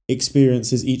more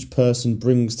experiences each person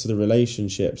brings to the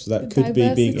relationship. So that could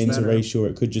be being interracial,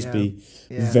 it could just be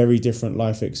very different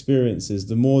life experiences.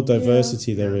 The more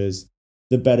diversity there is,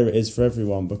 the better it is for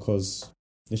everyone because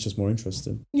it's just more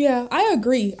interesting. Yeah, I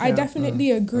agree. I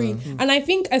definitely agree. And I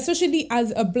think especially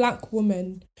as a Black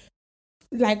woman,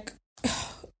 like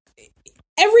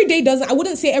every day I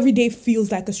wouldn't say every day feels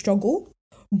like a struggle,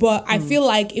 but I feel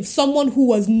like if someone who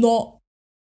was not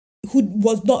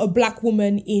a Black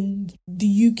woman in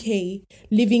the UK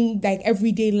living like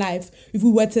everyday life, if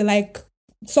we were to like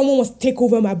someone was to take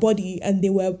over my body and they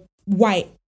were white,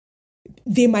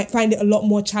 they might find it a lot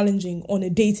more challenging on a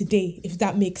day-to-day, if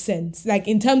that makes sense. Like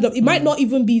in terms of, it might not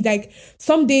even be like,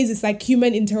 some days it's like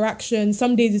human interaction,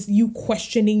 some days it's you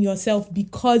questioning yourself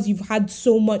because you've had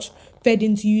so much fed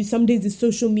into you, some days it's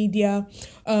social media.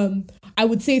 I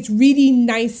would say it's really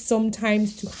nice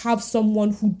sometimes to have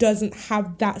someone who doesn't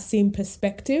have that same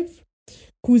perspective,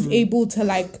 who's able to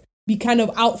like be kind of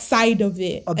outside of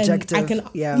it. Objective. And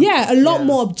a lot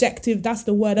more objective, that's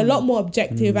the word, a lot more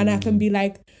objective, and I can be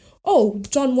like, oh,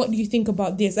 John, what do you think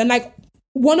about this? And like,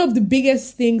 one of the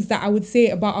biggest things that I would say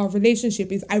about our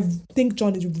relationship is I think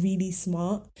John is really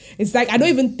smart. It's like, I don't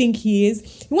even think he is.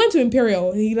 He went to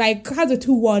Imperial. He like has a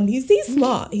 2-1. He's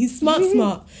smart. He's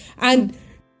smart. And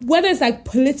whether it's like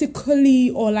politically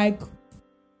or like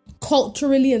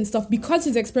culturally and stuff, because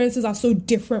his experiences are so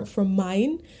different from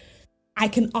mine, I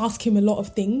can ask him a lot of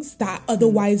things that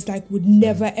otherwise like would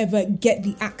never ever get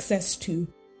the access to.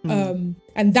 And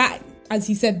that, as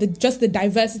he said, just the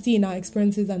diversity in our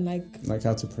experiences and like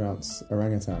how to pronounce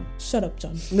orangutan. Shut up,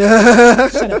 John.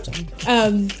 Shut up,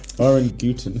 John.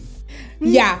 Orangutan.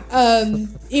 Yeah.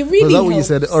 It really. Was that helps. what you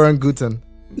said? Orangutan.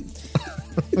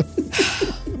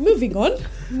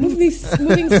 moving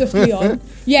swiftly on.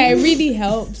 Yeah, it really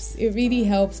helps. It really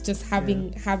helps just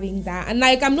having that. And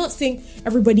like, I'm not saying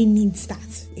everybody needs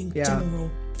that in general,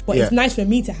 but it's nice for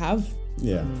me to have.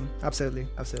 Yeah, absolutely.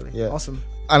 Yeah. Awesome.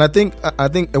 And I think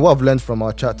what I've learned from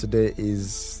our chat today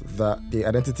is that the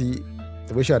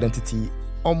racial identity,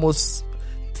 almost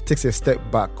takes a step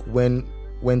back when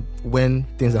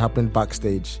things are happening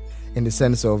backstage, in the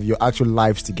sense of your actual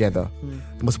lives together.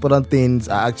 The most important things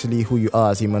are actually who you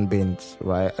are as human beings,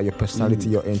 right? Your personality,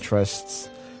 your interests,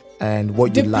 and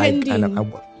what you like.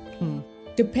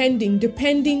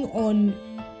 Depending on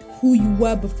who you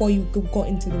were before you got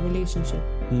into the relationship.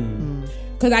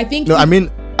 Because I think I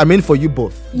mean for you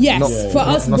both. Yes, for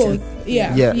us both.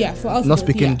 For us. Not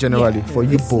speaking generally. For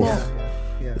you both.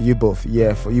 You both.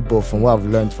 Yeah, for you both. From what I've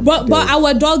learned from. But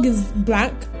our dog is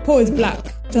black. Poe is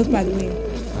black. Just by the way.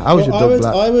 How is your dog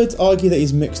black? I would argue that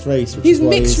he's mixed race. He's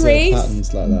mixed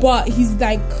race, like that. but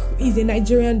he's a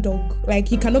Nigerian dog. Like,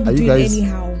 he cannot be doing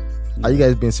anyhow. Are you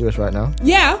guys being serious right now?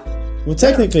 Yeah. Well,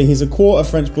 technically, he's a quarter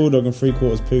French bulldog and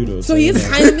 3/4 poodle. So he is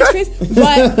kind of mixed race,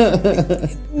 but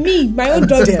my own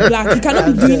dog is black. He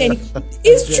cannot be doing any.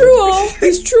 It's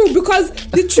true because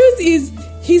the truth is,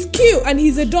 he's cute and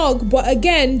he's a dog, but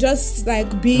again, just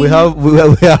like being. We have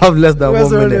less than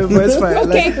 1 minute. It's fine.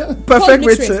 Okay, perfect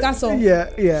way to. That's all. Yeah.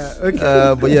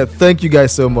 Okay. But yeah, thank you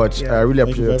guys so much. I really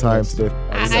appreciate your time today.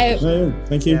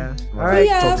 Thank you. Yeah. All right.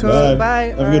 Talk to Bye. us.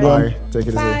 Bye. Have a good one. Take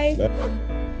it Bye. easy.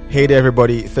 Hey there,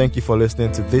 everybody. Thank you for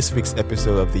listening to this week's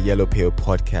episode of the Yellow Pill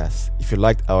Podcast. If you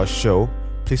liked our show,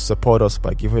 please support us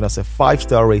by giving us a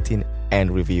 5-star rating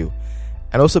and review.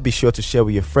 And also be sure to share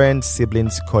with your friends,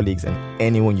 siblings, colleagues, and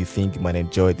anyone you think might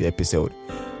enjoy the episode.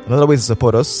 Another way to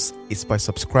support us is by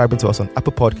subscribing to us on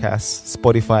Apple Podcasts,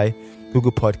 Spotify,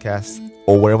 Google Podcasts,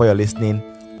 or wherever you're listening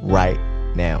right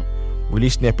now. We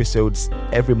release new episodes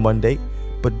every Monday,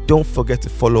 but don't forget to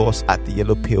follow us at the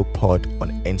Yellow Pill Pod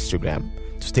on Instagram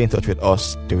to stay in touch with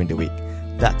us during the week.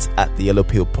 That's at the Yellow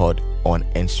Pill Pod on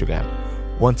Instagram.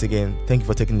 Once again, thank you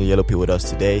for taking the Yellow Pill with us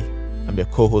today. I'm your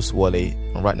co-host Wale,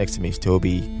 and right next to me is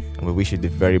Toby, and we wish you the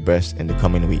very best in the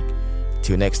coming week.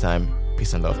 Till next time,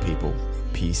 peace and love, people.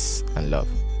 Peace and love.